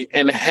really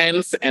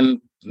enhance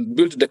and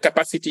build the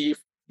capacity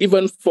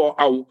even for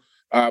our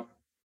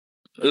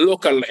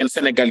local and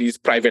Senegalese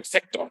private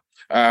sector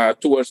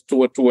towards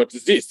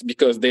this,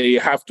 because they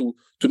have to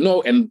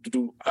know and to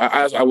do,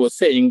 as I was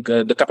saying,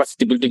 the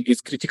capacity building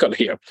is critical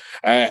here.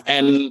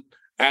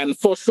 And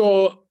for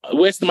sure,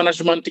 waste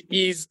management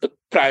is a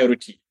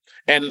priority,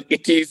 and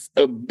it is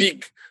a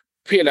big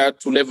pillar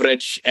to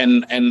leverage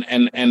and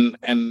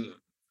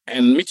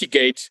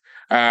mitigate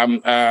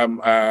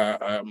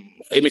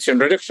emission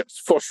reductions,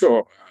 for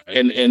sure,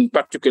 and in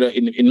particular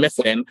in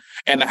methane,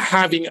 and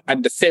having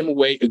at the same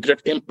way a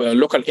great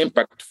local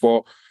impact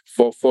for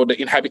the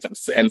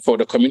inhabitants and for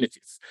the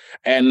communities.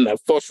 And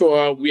for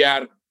sure, we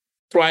are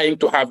trying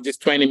to have this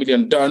 20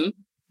 million done.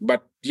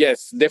 But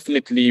yes,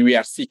 definitely we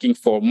are seeking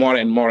for more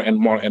and more and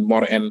more and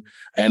more. And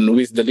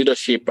with the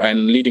leadership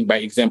and leading by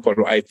example,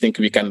 I think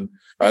we can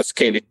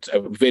scale it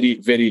very,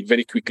 very,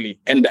 very quickly.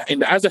 And on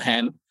the other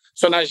hand,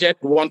 Sonaget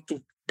want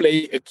to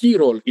play a key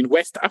role in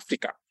West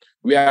Africa.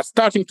 We are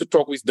starting to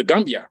talk with the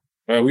Gambia.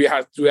 We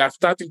are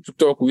starting to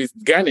talk with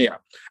Ghana,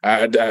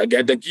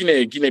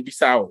 the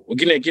Guinea-Bissau,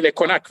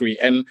 Guinea-Conakry,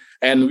 and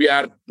we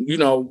are,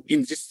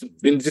 in this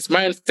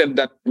mindset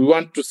that we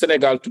want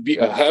Senegal to be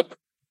a hub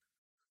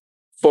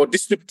for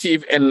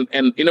disruptive and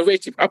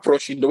innovative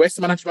approach in the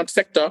waste management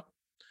sector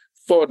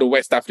for the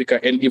West Africa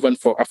and even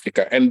for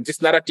Africa. And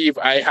this narrative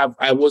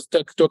I was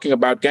talking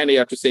about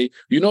Ghana to say,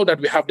 that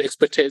we have the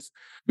expertise,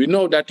 we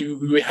know that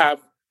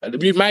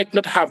we might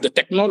not have the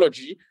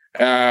technology,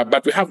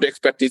 but we have the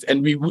expertise,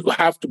 and we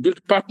have to build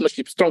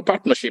strong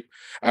partnership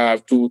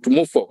to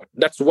move forward.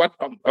 That's what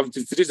of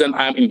this reason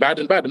I'm in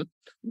Baden-Baden,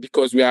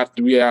 because we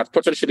are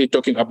potentially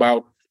talking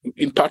about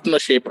in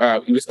partnership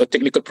with a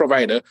technical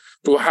provider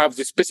to have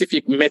the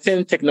specific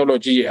methane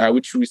technology,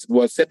 which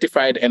was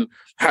certified and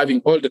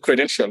having all the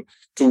credential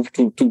to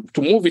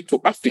move it to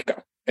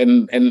Africa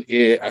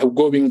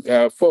going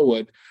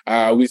forward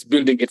with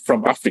building it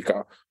from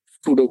Africa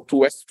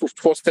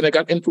for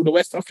Senegal and to the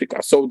West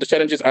Africa. So the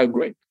challenges are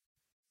great.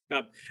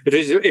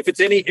 If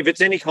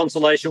it's any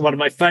consolation, one of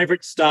my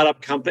favorite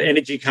startup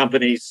energy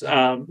companies,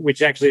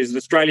 which actually is an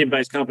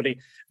Australian-based company,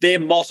 their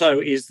motto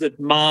is that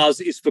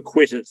Mars is for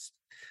quitters.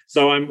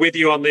 So I'm with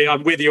you on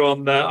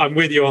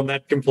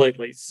that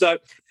completely. So,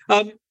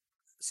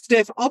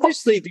 Steph,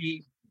 obviously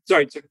please,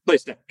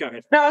 Steph, go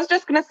ahead. No, I was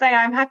just going to say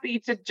I'm happy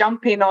to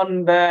jump in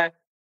on the,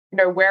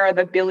 where are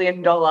the $1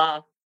 billion?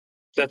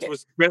 That's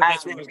where I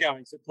was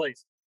going. So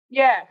please.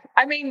 Yeah,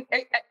 I mean,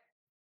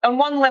 on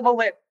one level,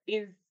 it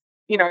is,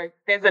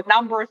 there's a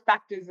number of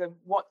factors of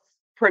what's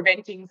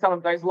preventing some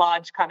of those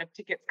large kind of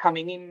tickets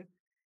coming in.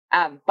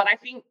 But I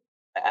think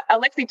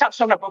Alexi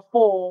touched on it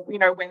before,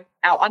 when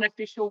our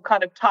unofficial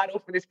kind of title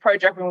for this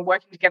project, when we're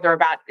working together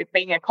about it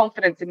being a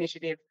confidence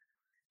initiative,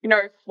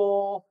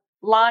 for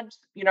large,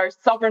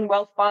 sovereign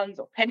wealth funds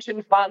or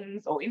pension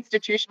funds or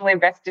institutional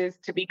investors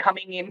to be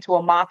coming into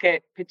a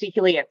market,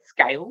 particularly at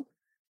scale,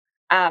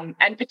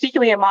 and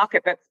particularly a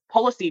market that's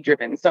policy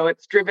driven. So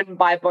it's driven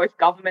by both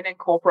government and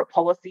corporate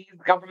policies.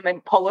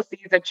 Government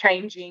policies are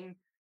changing,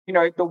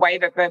 the way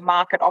that the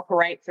market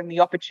operates and the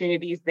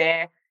opportunities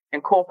there.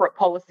 And corporate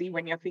policy,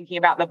 when you're thinking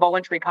about the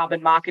voluntary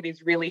carbon market,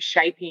 is really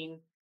shaping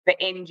the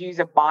end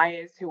user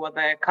buyers who are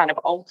the kind of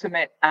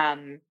ultimate,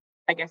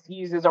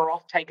 users or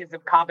off-takers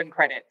of carbon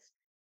credits.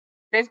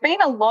 There's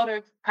been a lot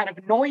of kind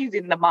of noise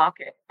in the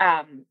market.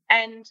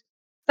 And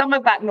some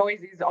of that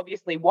noise is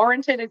obviously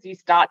warranted as you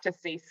start to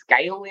see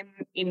scale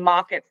in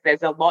markets.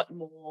 There's a lot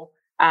more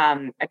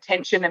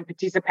attention and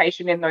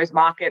participation in those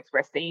markets.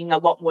 We're seeing a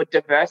lot more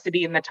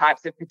diversity in the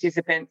types of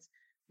participants.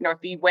 If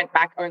you went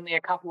back only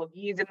a couple of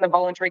years in the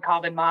voluntary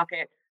carbon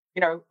market,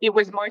 it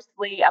was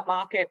mostly a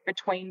market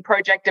between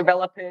project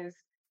developers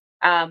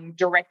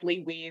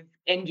directly with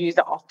end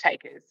user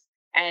off-takers.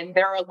 And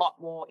there are a lot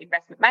more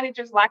investment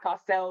managers like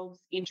ourselves,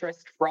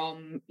 interest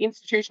from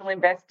institutional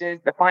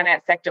investors, the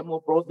finance sector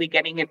more broadly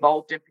getting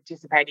involved and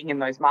participating in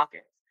those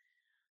markets.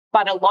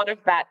 But a lot of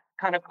that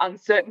kind of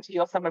uncertainty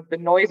or some of the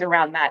noise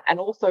around that, and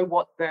also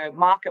what the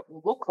market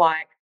will look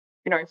like,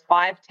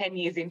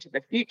 5-10 years into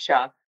the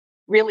future,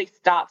 really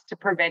starts to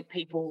prevent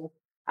people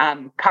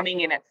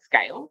coming in at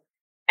scale.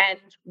 And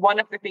one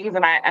of the things,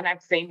 and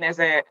I've seen there's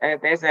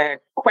a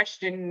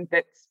question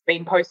that's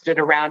been posted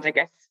around, I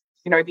guess,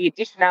 the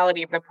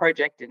additionality of the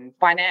project and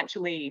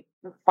financial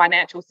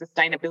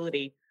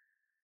sustainability,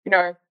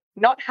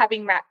 not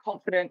having that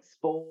confidence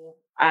for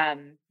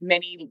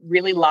many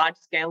really large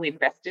scale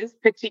investors,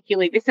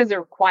 particularly this is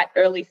a quite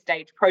early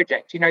stage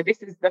project.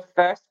 This is the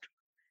first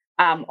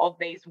of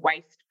these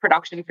waste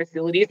production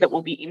facilities that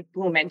will be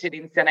implemented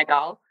in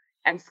Senegal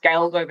and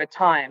scaled over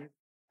time.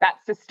 That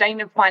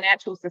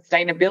financial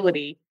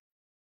sustainability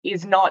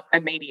is not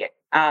immediate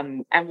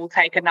and will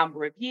take a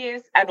number of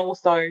years, and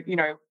also,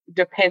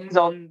 depends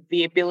on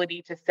the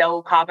ability to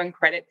sell carbon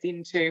credits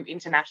into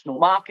international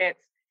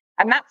markets.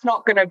 And that's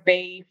not going to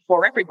be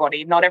for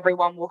everybody. Not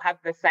everyone will have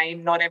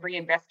not every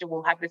investor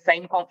will have the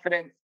same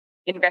confidence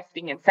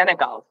investing in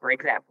Senegal, for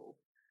example.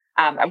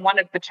 And one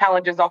of the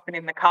challenges often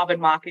in the carbon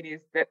market is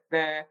that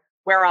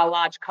where our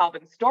large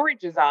carbon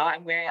storages are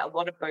and where a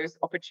lot of those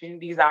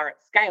opportunities are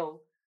at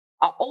scale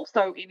are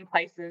also in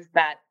places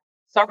that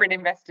sovereign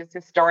investors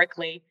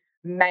historically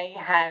may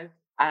have,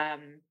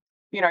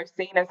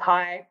 seen as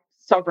high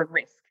sovereign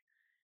risk.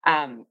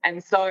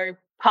 And so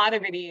part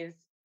of it is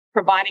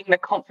providing the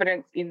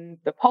confidence in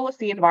the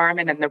policy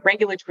environment and the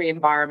regulatory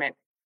environment,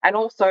 and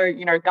also,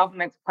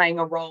 governments playing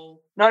a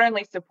role, not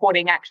only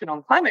supporting action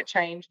on climate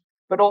change,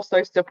 but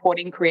also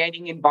supporting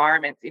creating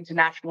environments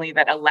internationally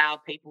that allow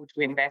people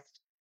to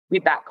invest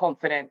with that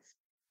confidence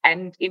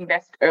and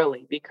invest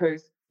early,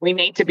 because we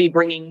need to be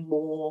bringing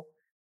more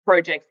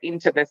projects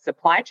into the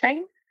supply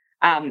chain,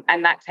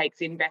 and that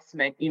takes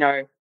investment,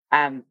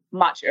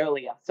 much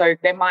earlier. So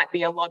there might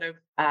be a lot of,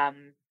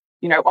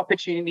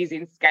 opportunities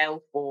in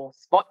scale for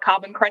spot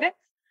carbon credits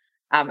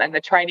and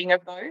the trading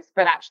of those,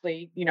 but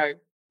actually,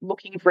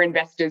 looking for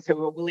investors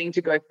who are willing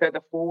to go further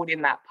forward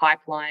in that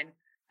pipeline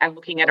and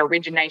looking at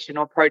origination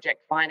or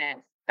project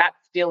finance, that's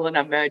still an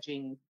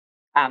emerging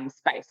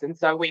space. And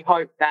so we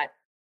hope that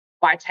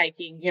by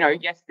taking,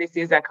 yes, this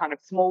is a kind of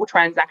small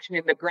transaction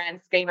in the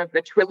grand scheme of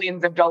the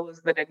trillions of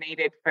dollars that are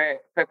needed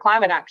for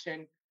climate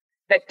action,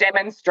 that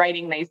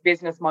demonstrating these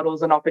business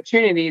models and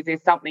opportunities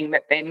is something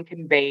that then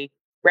can be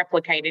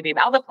replicated in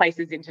other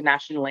places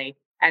internationally,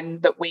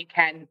 and that we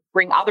can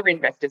bring other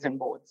investors on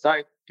board.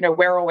 So,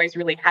 we're always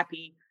really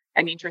happy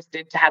and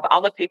interested to have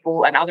other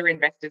people and other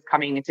investors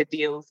coming into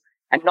deals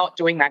and not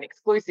doing that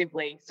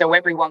exclusively, so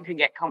everyone can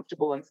get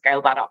comfortable and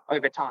scale that up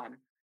over time.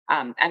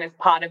 And as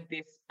part of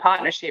this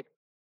partnership,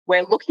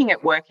 we're looking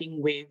at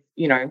working with,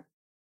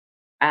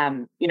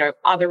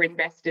 other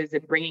investors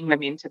and bringing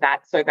them into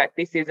that, so that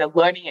this is a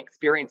learning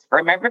experience for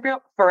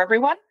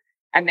everyone.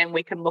 And then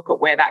we can look at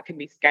where that can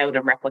be scaled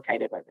and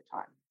replicated over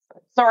time. So,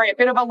 sorry, a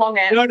bit of a long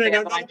answer.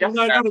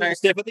 No,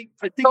 Steph. I think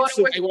thought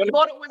it was worth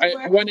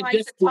trying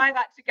to tie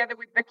that together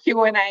with the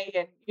Q&A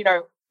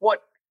and,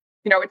 what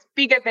it's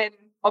bigger than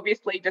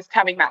obviously just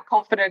having that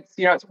confidence.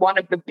 It's one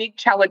of the big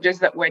challenges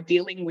that we're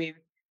dealing with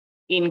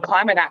in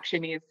climate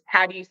action is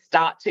how do you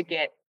start to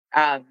get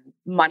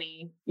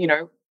money,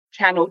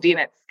 channeled in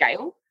at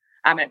scale.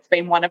 It's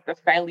been one of the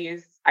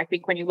failures, I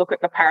think, when you look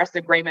at the Paris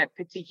Agreement,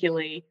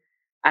 particularly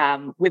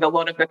with a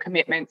lot of the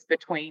commitments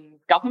between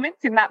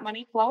governments in that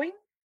money flowing.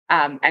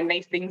 And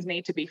these things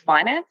need to be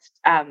financed.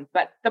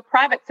 But the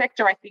private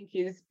sector, I think,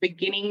 is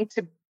beginning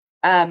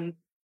to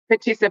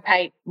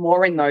participate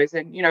more in those.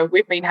 And,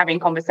 we've been having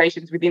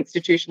conversations with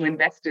institutional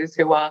investors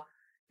who are,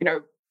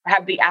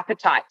 have the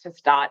appetite to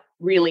start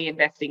really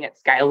investing at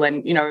scale.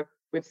 And,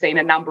 we've seen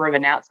a number of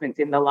announcements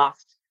in the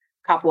last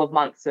couple of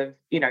months of,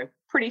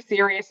 pretty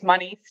serious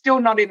money, still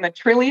not in the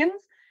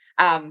trillions,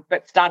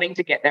 but starting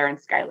to get there and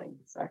scaling.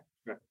 So.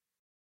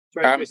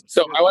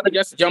 So I want to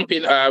just jump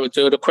in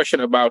to the question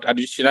about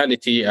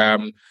additionality.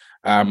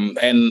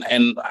 The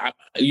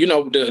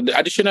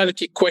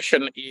additionality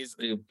question is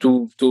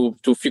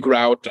to figure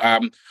out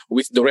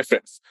with the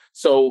reference.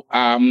 So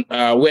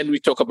when we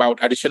talk about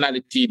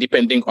additionality,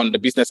 depending on the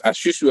business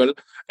as usual,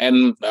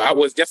 and I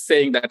was just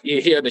saying that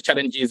here the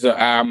challenge is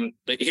increasing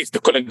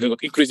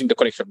the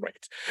collection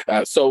rate.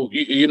 So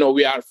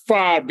we are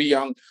far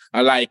beyond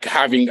like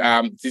having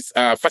these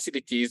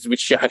facilities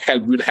which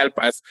will help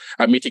us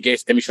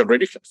mitigate emission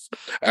reductions.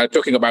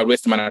 Talking about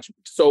waste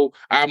management. So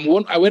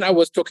when I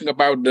was talking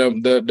about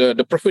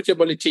the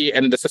profitability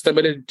and the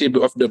sustainability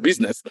of the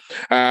business,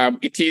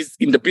 it is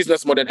in the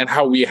business model and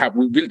how we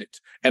build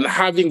it, and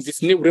having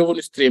this new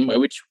revenue stream,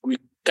 which we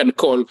can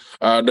call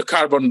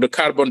the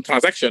carbon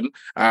transaction.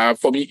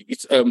 For me,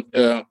 it's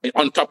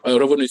on top a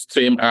revenue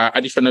stream.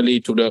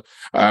 Additionally to the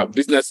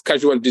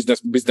casual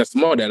business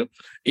model,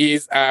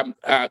 is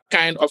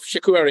kind of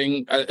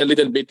securing a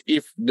little bit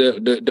if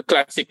the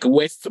classic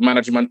waste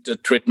management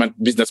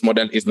treatment business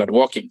model is not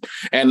working.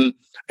 And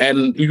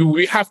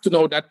we have to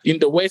know that in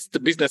the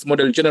waste business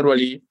model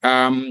generally,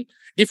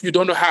 if you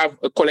don't have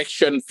a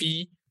collection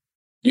fee,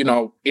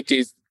 it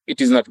is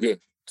not good.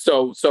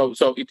 So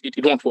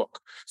it won't work.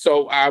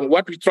 So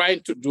what we're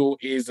trying to do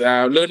is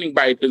learning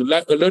by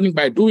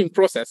doing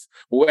process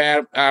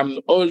where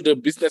all the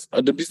business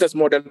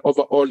model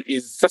overall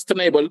is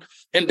sustainable,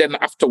 and then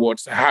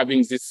afterwards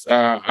having this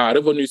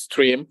revenue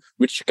stream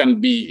which can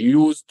be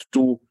used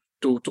to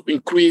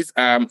increase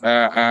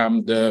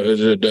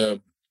the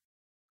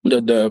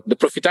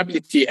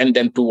profitability, and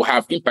then to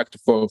have impact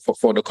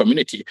for the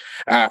community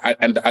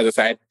and the other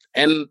side,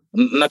 and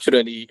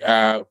naturally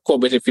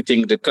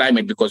co-benefiting the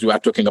climate, because we are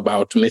talking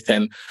about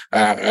methane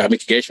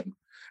mitigation.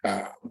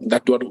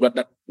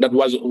 That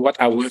was what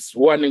I was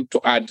wanting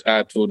to add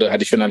to the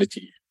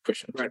additionality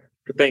question. Right.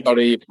 Thank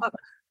you.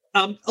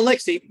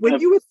 Alexis, when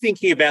you were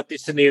thinking about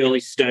this in the early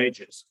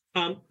stages,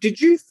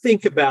 did you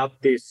think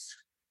about this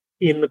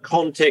in the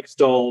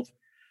context of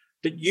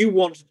that you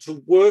wanted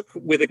to work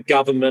with a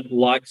government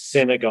like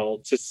Senegal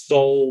to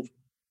solve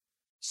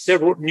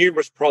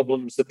numerous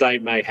problems that they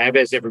may have,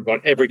 as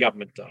every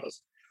government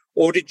does?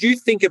 Or did you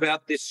think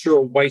about this through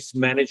a waste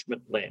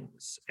management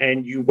lens,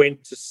 and you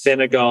went to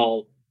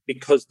Senegal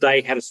because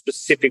they had a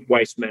specific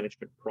waste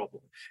management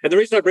problem? And the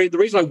reason I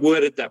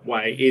word it that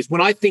way is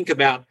when I think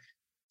about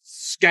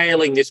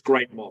scaling this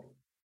great model,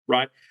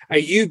 right? Are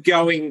you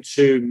going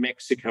to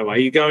Mexico? Are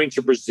you going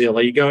to Brazil?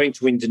 Are you going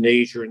to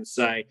Indonesia and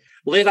say,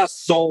 let us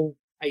solve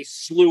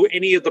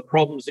any of the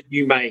problems that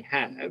you may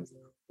have?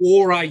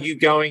 Or are you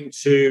going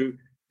to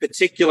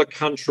particular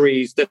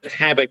countries that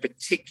have a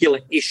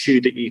particular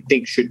issue that you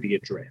think should be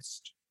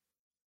addressed?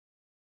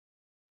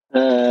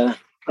 Well,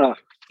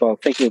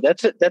 thank you.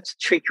 That's a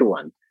tricky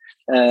one.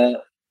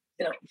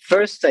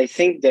 First, I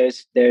think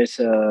there's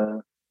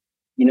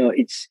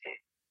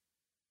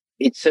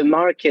it's a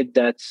market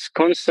that's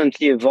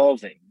constantly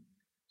evolving.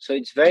 So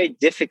it's very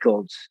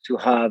difficult to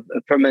have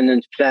a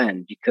permanent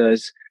plan,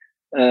 because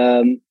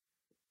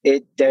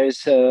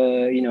there's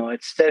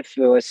as Steph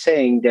was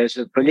saying, there's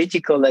a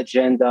political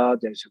agenda,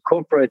 there's a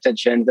corporate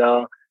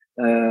agenda.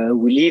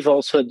 We live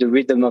also at the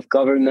rhythm of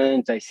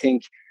government. I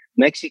think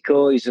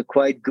Mexico is a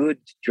quite good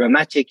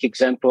dramatic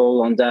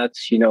example on that.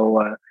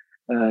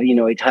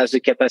 It has the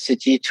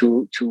capacity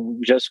to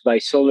just by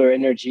solar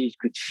energy, it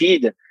could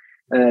feed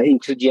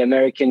into the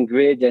American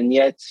grid, and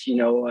yet,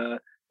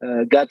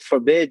 God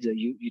forbid,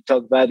 you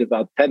talk bad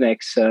about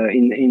Pemex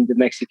in the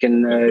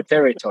Mexican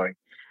territory.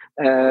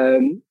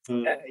 So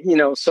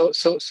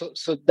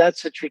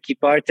that's a tricky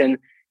part, and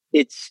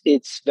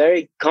it's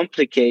very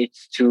complicated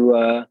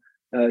to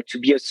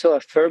be so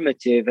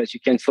affirmative as you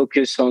can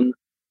focus on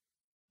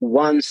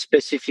one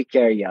specific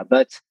area.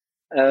 But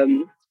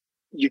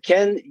you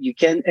can,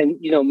 and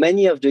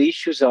many of the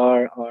issues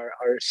are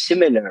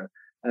similar.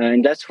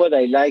 And that's what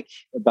I like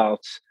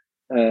about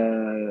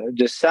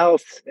the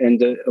South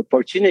and the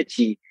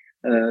opportunity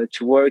to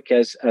work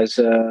as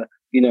a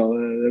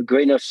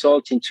grain of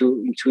salt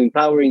into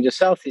empowering the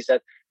South, is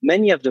that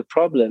many of the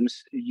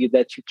problems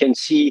that you can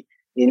see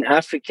in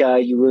Africa,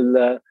 you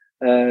will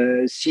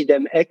see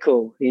them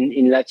echo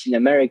in Latin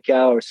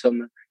America or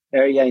some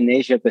area in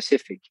Asia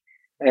Pacific.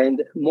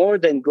 And more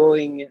than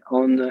going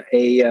on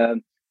a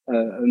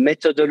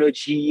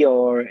methodology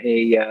or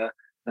a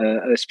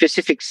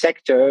specific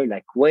sector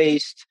like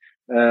waste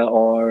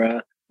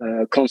or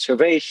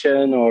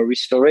conservation or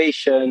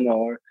restoration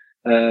or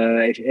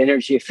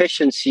energy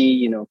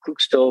efficiency, cook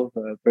stove,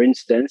 for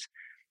instance,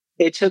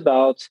 it's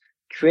about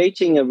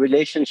creating a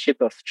relationship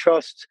of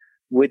trust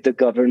with the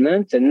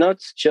government, and not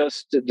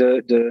just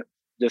the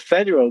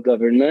federal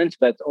government,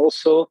 but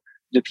also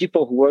the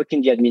people who work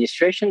in the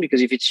administration.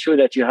 Because if it's true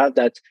that you have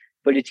that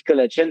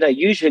political agenda,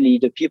 usually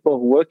the people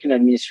who work in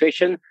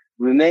administration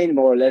remain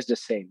more or less the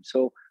same.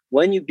 So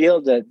when you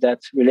build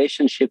that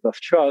relationship of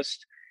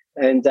trust,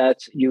 and that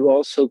you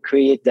also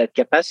create that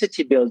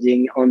capacity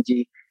building on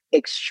the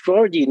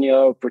extraordinary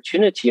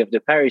opportunity of the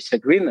Paris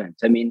Agreement.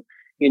 I mean,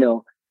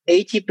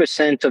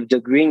 80% of the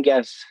green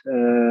gas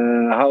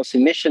house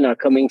emission are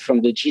coming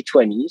from the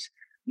G20s.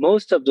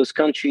 Most of those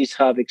countries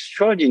have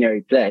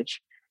extraordinary pledge,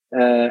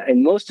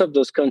 and most of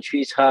those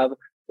countries have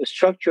a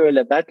structural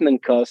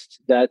abatement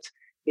cost that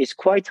is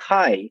quite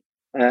high,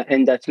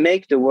 and that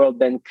make the World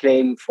Bank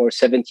claim for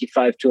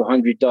 $75 to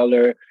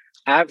 $100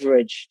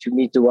 average to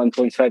meet the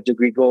 1.5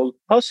 degree goal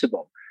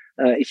possible.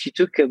 If you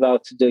talk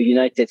about the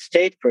United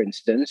States, for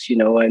instance,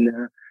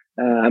 and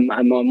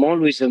I'm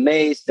always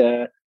amazed.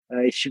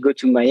 If you go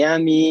to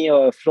Miami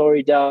or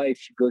Florida,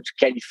 if you go to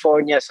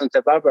California,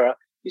 Santa Barbara,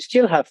 you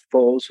still have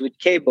poles with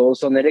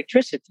cables on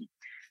electricity.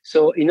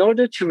 So in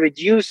order to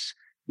reduce,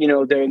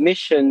 their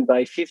emission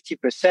by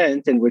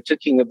 50%, and we're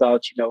talking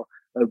about,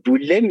 a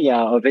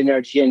bulimia of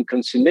energy and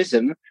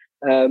consumism,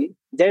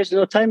 there's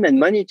no time and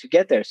money to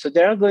get there. So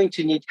they are going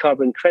to need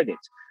carbon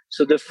credits.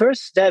 So the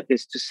first step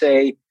is to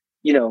say,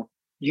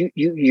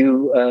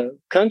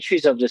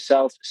 countries of the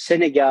South,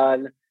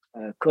 Senegal,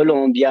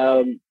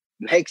 Colombia,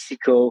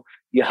 Mexico,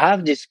 you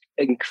have this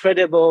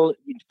incredible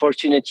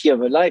opportunity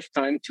of a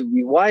lifetime to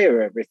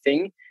rewire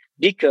everything,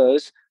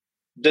 because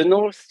the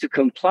North, to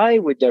comply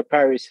with their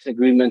Paris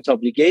Agreement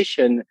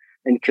obligation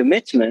and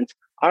commitment,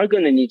 are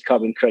going to need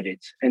carbon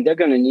credits, and they're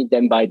going to need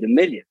them by the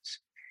millions.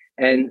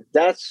 And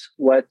that's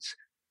what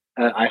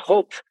I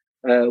hope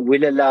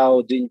will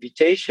allow the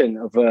invitation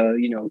of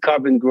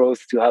carbon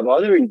growth to have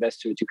other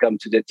investors to come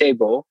to the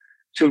table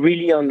to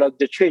really unlock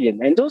the trillion.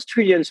 And those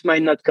trillions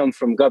might not come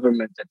from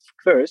government at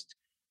first,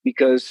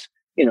 because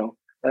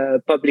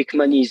public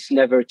money is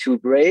never too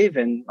brave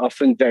and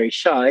often very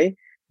shy.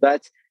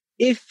 But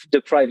if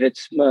the private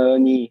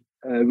money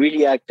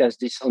really act as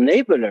this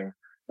enabler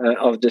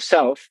of the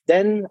South,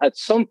 then at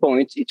some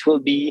point it will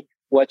be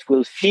what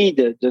will feed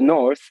the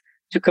North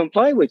to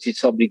comply with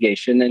its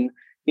obligation, and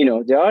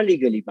they are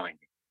legally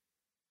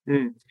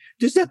binding.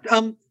 Does that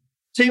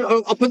team?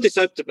 I'll put this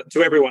up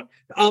to everyone.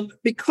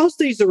 Because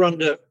these are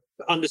under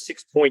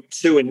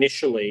 6.2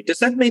 initially, does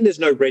that mean there's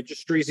no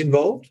registries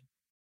involved?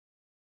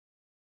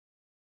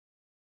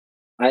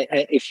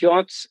 If you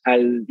want,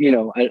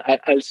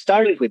 I'll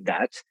start with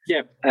that.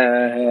 Yeah.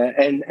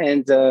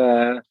 And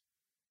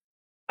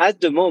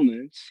at the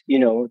moment,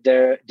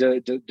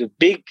 the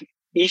big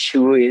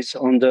issue is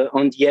on the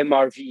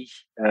MRV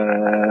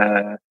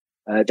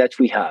that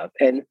we have.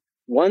 And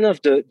one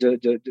of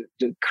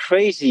the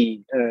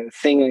crazy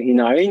thing in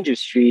our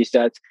industry is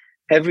that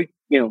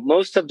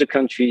most of the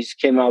countries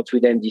came out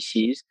with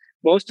NDCs.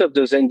 Most of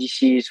those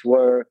NDCs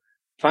were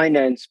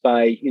financed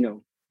by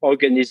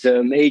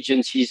organism,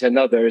 agencies, and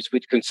others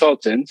with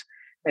consultants.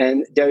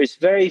 And there is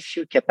very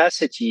few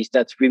capacities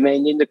that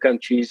remain in the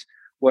countries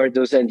where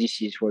those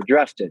NDCs were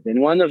drafted.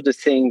 And one of the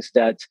things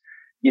that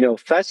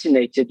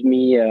fascinated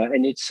me,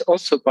 and it's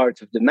also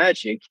part of the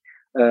magic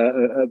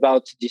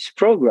about this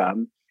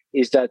program,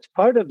 is that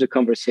part of the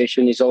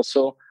conversation is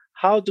also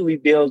how do we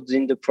build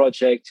in the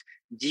project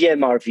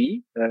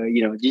DMRV,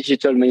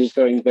 digital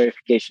monitoring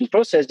verification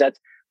process, that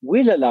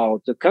will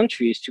allow the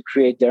countries to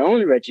create their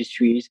own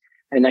registries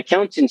and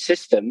accounting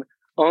system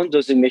on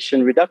those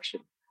emission reduction.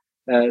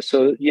 Beyond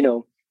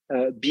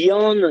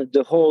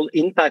the whole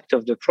impact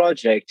of the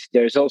project,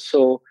 there's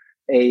also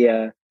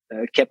a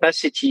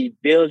capacity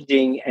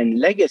building and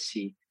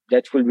legacy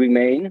that will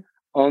remain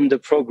on the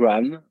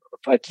program,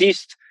 at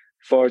least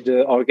for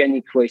the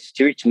organic waste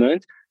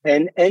treatment,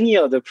 and any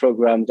other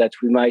program that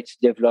we might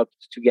develop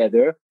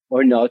together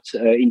or not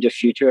in the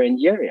future in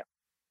the area.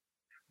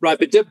 Right,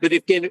 but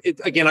again,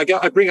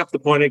 I bring up the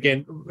point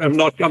again. I'm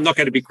not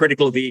going to be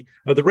critical of the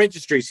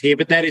registries here,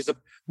 but that is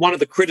one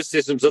of the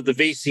criticisms of the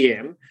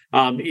VCM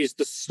is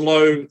the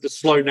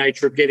slow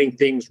nature of getting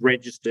things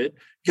registered.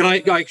 Can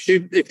I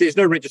assume if there's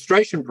no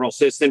registration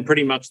process, then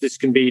pretty much this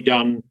can be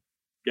done,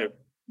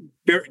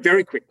 very,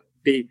 very quickly.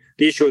 The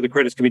issue of the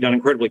credits can be done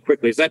incredibly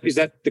quickly. Is that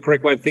the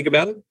correct way to think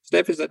about it,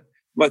 Steph? Am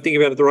I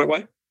thinking about it the right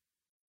way?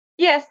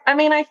 Yes, I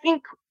mean, I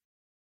think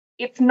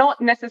it's not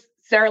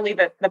necessarily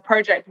that the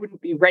project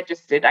wouldn't be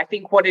registered. I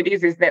think what it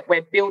is that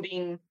we're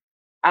building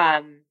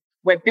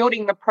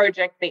the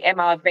project, the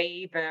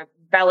MRV, the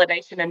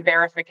validation and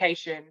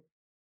verification,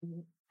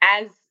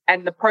 and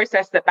the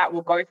process that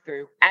will go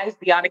through as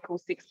the Article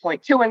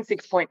 6.2 and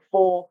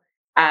 6.4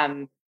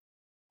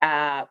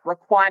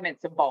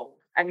 requirements evolve.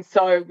 And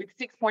so with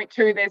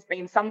 6.2, there's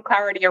been some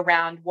clarity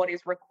around what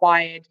is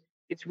required.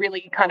 It's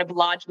really kind of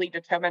largely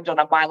determined on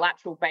a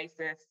bilateral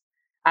basis.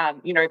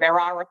 There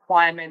are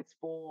requirements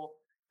for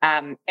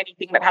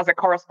anything that has a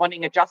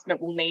corresponding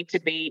adjustment will need to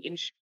be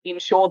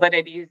ensure that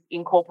it is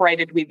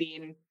incorporated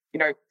within,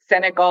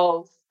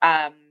 Senegal's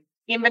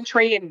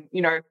inventory.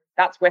 And,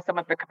 that's where some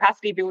of the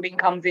capacity building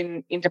comes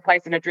into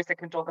place. And Idrissa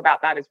can talk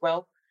about that as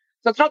well.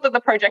 So it's not that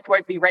the project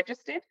won't be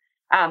registered,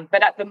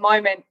 but at the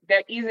moment,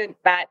 there isn't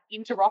that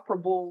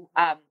interoperable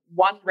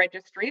one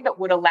registry that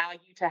would allow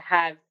you to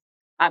have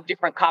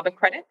different carbon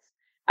credits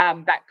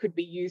that could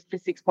be used for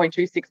 6.2,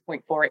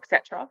 6.4,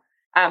 etc.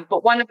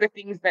 But one of the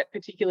things that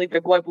particularly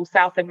the Global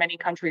South and many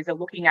countries are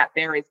looking at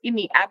there is in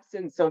the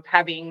absence of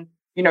having,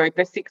 the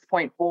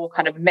 6.4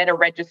 kind of meta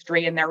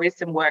registry, and there is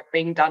some work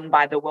being done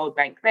by the World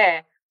Bank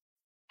there,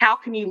 how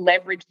can you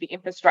leverage the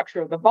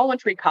infrastructure of the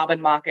voluntary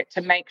carbon market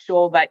to make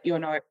sure that,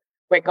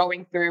 we're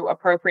going through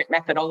appropriate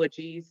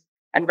methodologies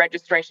and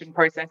registration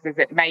processes?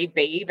 It may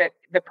be that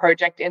the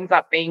project ends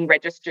up being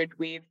registered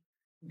with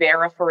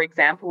Verra, for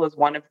example, as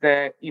one of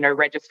the,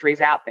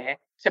 registries out there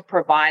to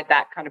provide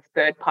that kind of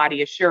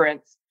third-party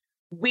assurance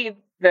with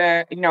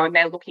the, and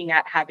they're looking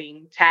at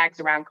having tags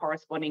around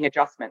corresponding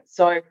adjustments.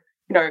 So,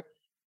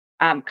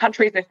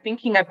 countries are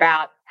thinking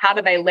about how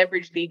do they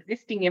leverage the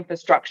existing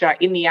infrastructure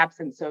in the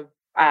absence of,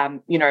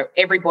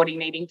 everybody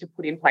needing to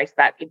put in place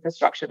that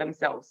infrastructure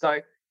themselves.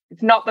 So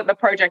it's not that the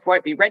project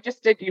won't be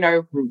registered.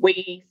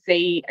 We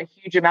see a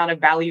huge amount of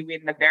value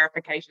in the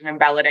verification and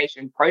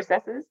validation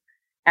processes,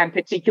 and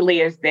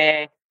particularly as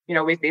there,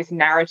 is this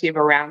narrative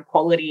around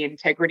quality,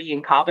 integrity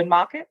in carbon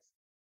markets.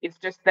 It's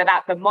just that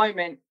at the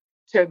moment,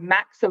 to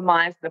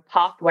maximize the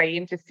pathway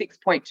into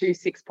 6.2,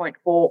 6.4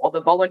 or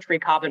the voluntary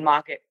carbon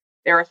market,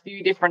 there are a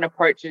few different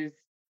approaches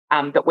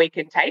that we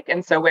can take.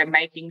 And so we're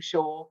making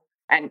sure,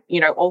 and,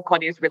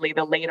 Allcot is really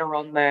the leader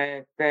on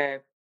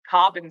the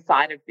carbon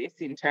side of this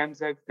in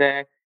terms of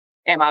the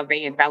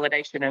MRV and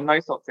validation and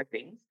those sorts of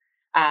things,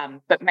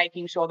 but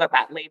making sure that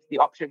leaves the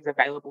options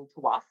available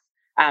to us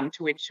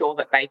to ensure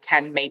that they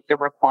can meet the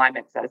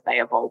requirements as they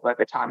evolve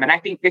over time. And I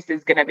think this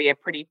is going to be a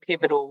pretty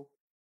pivotal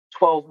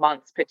 12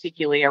 months,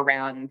 particularly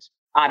around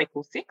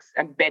Article 6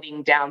 and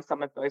bedding down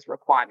some of those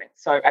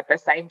requirements. So at the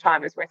same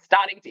time as we're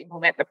starting to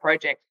implement the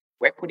project,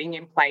 we're putting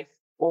in place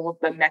all of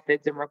the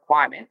methods and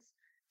requirements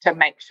to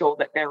make sure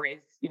that there is,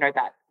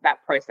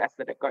 that process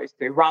that it goes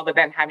through, rather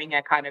than having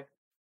a kind of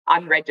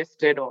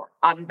unregistered or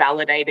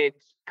unvalidated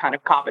kind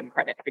of carbon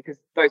credit, because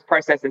those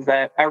processes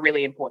are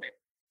really important.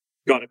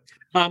 Got it.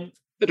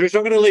 Idrissa,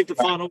 I'm going to leave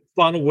the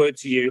final word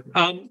to you.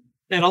 And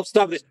I'll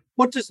start with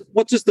this.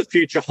 What does the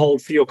future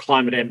hold for your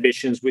climate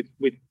ambitions with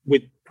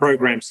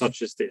programs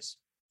such as this?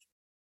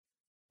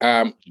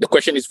 The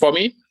question is for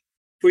me?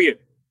 For you.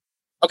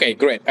 Okay,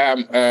 great.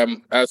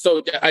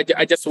 So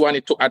I just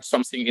wanted to add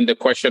something in the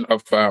question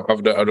of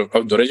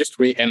the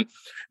registry, and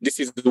this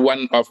is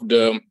one of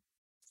the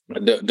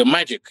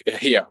magic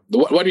here.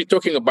 What we're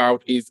talking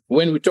about is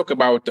when we talk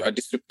about a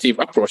disruptive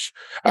approach,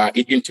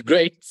 it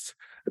integrates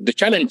the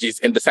challenges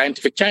and the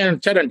scientific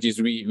challenges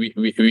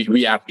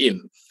we are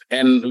in,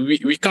 and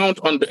we count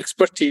on the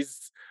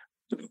expertise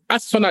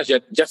as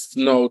Sonaget just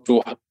know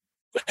to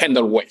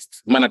handle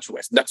waste, manage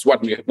waste. That's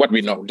what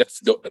we know.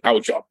 That's our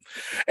job.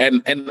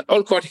 And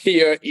Allcot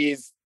here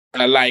is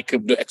like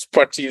the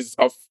expertise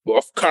of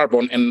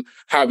carbon and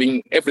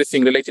having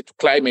everything related to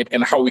climate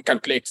and how we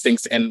calculate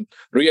things and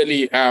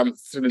really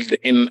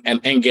in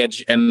and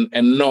engage and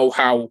know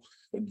how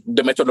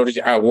the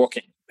methodology are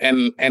working.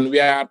 And we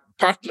are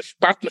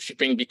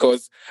partnershiping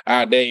because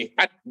they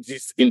add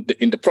this in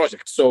the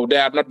project. So they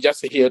are not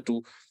just here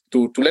to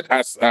let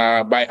us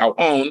by our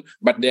own,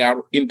 but they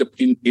are in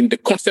the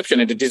conception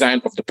and the design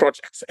of the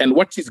projects. And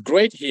what is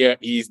great here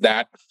is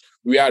that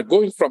we are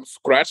going from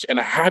scratch and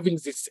having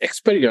this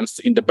experience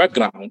in the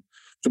background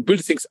to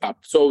build things up.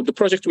 So the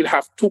project will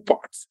have two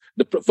parts.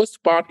 The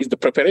first part is the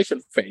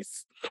preparation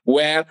phase,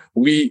 where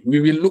we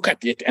will look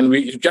at it and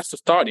we just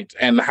start it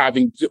and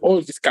having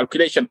all this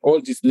calculation,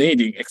 all this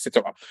needing,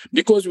 etc.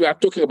 Because we are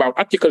talking about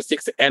Article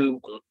 6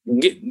 and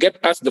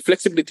get us the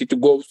flexibility to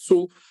go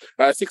through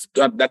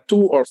 6.2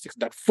 or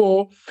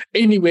 6.4.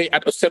 Anyway,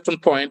 at a certain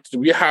point,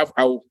 we have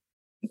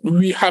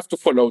to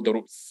follow the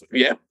rules.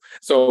 Yeah.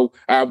 So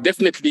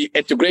definitely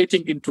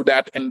integrating into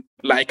that and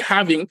like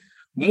having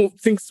move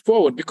things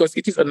forward, because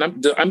it is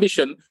the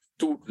ambition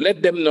to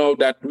let them know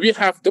that we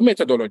have the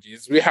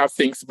methodologies, we have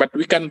things, but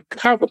we can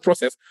have a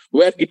process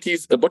where it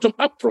is a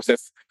bottom-up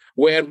process,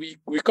 where we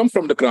come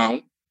from the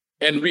ground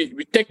and we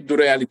take the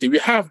reality. We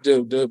have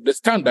the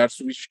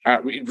standards which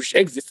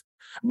exist,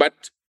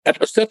 but at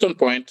a certain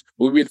point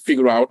we will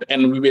figure out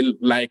and we will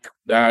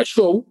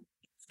show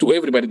to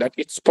everybody that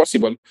it's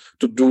possible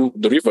to do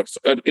the reverse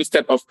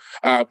instead of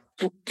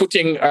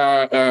putting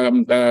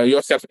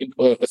yourself in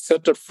a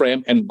certain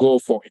frame and go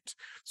for it.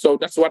 So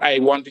that's what I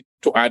wanted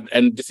to add,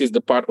 and this is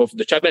the part of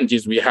the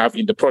challenges we have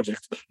in the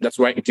project. That's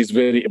why it is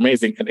very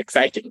amazing and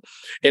exciting,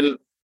 and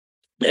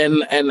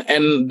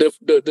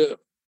the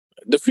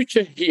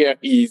future here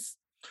is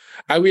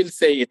I will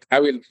say it. I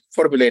will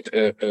formulate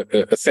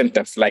a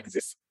sentence like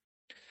this: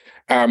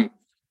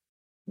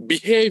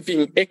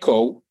 behaving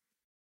echo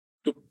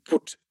to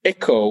put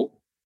echo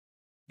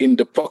in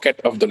the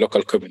pocket of the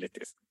local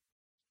communities.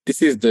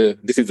 This is the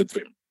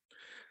dream.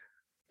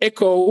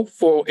 Echo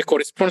for eco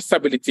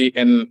responsibility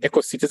and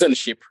eco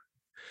citizenship,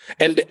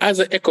 and the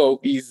other echo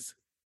is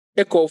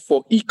echo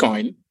for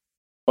ecoin,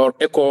 or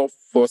echo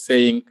for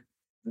saying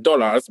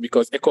dollars,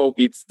 because echo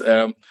is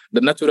the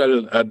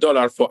natural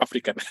dollar for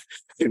African.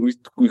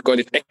 we call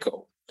it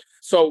echo.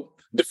 So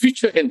the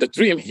future and the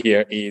dream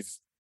here is,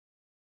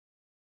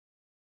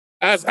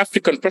 as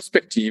African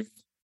perspective,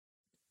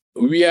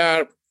 we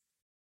are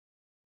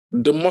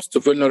the most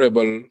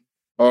vulnerable,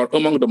 or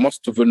among the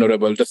most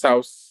vulnerable. The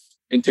South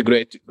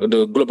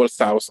the global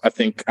South, I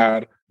think,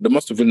 are the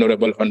most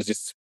vulnerable on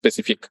this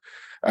specific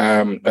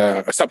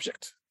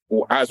subject.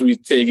 As we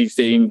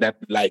saying that,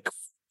 like,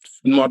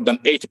 more than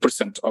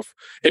 80% of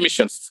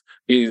emissions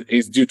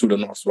is due to the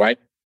North, right?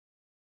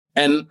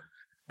 And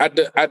at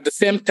the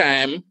same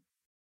time,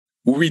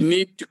 we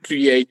need to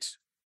create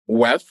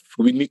wealth,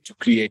 we need to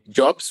create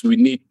jobs, we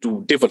need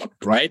to develop,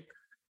 right?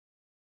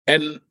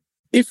 And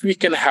if we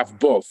can have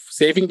both,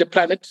 saving the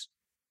planet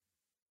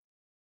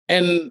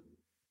and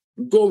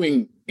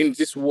going in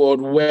this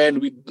world when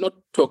we not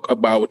talk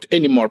about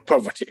any more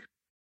poverty.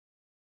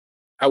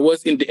 I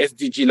was in the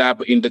SDG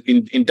lab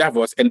in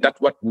Davos, and that's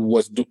what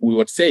we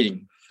were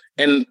saying.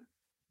 And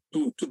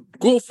to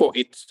go for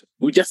it,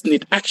 we just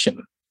need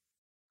action.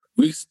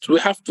 We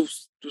have to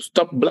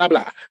stop blah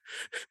blah.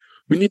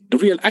 We need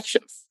real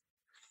actions.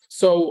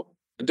 So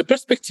the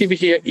perspective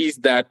here is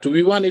that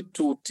we wanted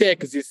to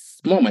take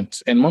this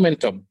moment and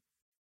momentum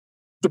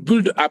to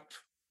build up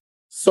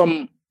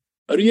some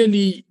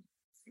really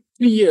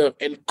clear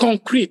and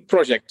concrete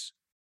project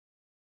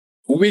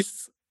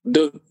with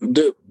the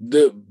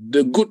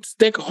good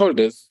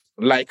stakeholders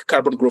like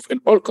Carbon Growth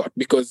and Allcot,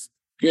 because,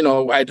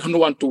 I don't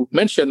want to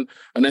mention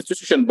an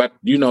institution, but,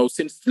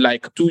 since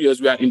like 2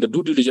 years, we are in the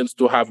due diligence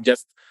to have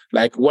just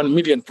like 1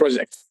 million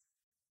projects.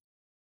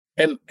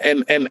 And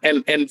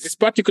this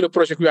particular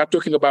project we are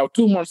talking about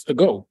 2 months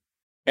ago,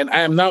 and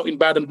I am now in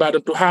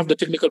Baden-Baden to have the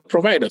technical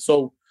provider.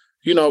 So,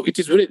 it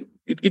is really,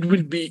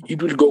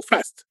 it will go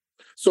fast.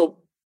 So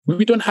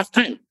we don't have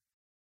time.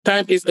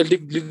 Time is a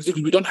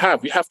we don't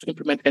have. We have to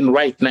implement, and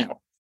right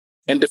now,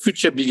 and the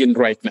future begins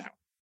right now.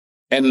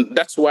 And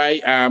that's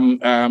why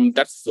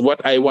that's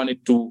what I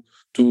wanted to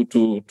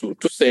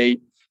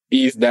say,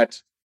 is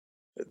that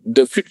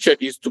the future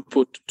is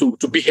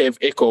to behave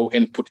echo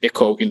and put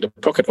echo in the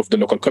pocket of the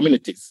local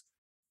communities.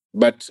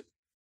 But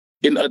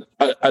in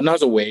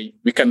another way,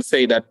 we can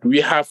say that we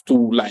have to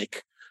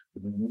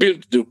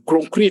build the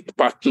concrete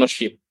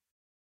partnership,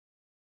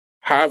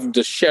 have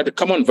the shared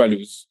common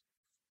values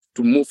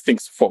to move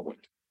things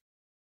forward.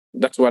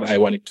 That's what I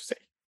wanted to say.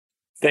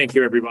 Thank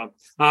you, everyone.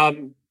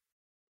 I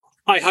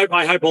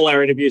hope all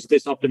our interviews are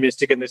this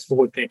optimistic and this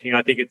forward thinking.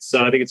 I think it's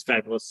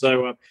fabulous.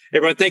 So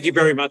everyone, thank you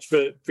very much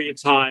for your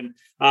time.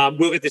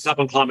 We'll get this up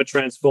on Climate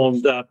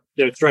Transformed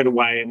straight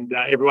away. And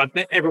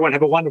everyone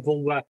have a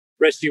wonderful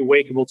rest of your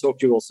week, and we'll talk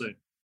to you all soon.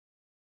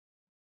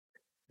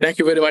 Thank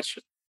you very much.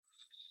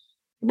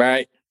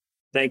 Bye.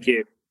 Thank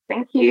you.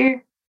 Thank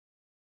you.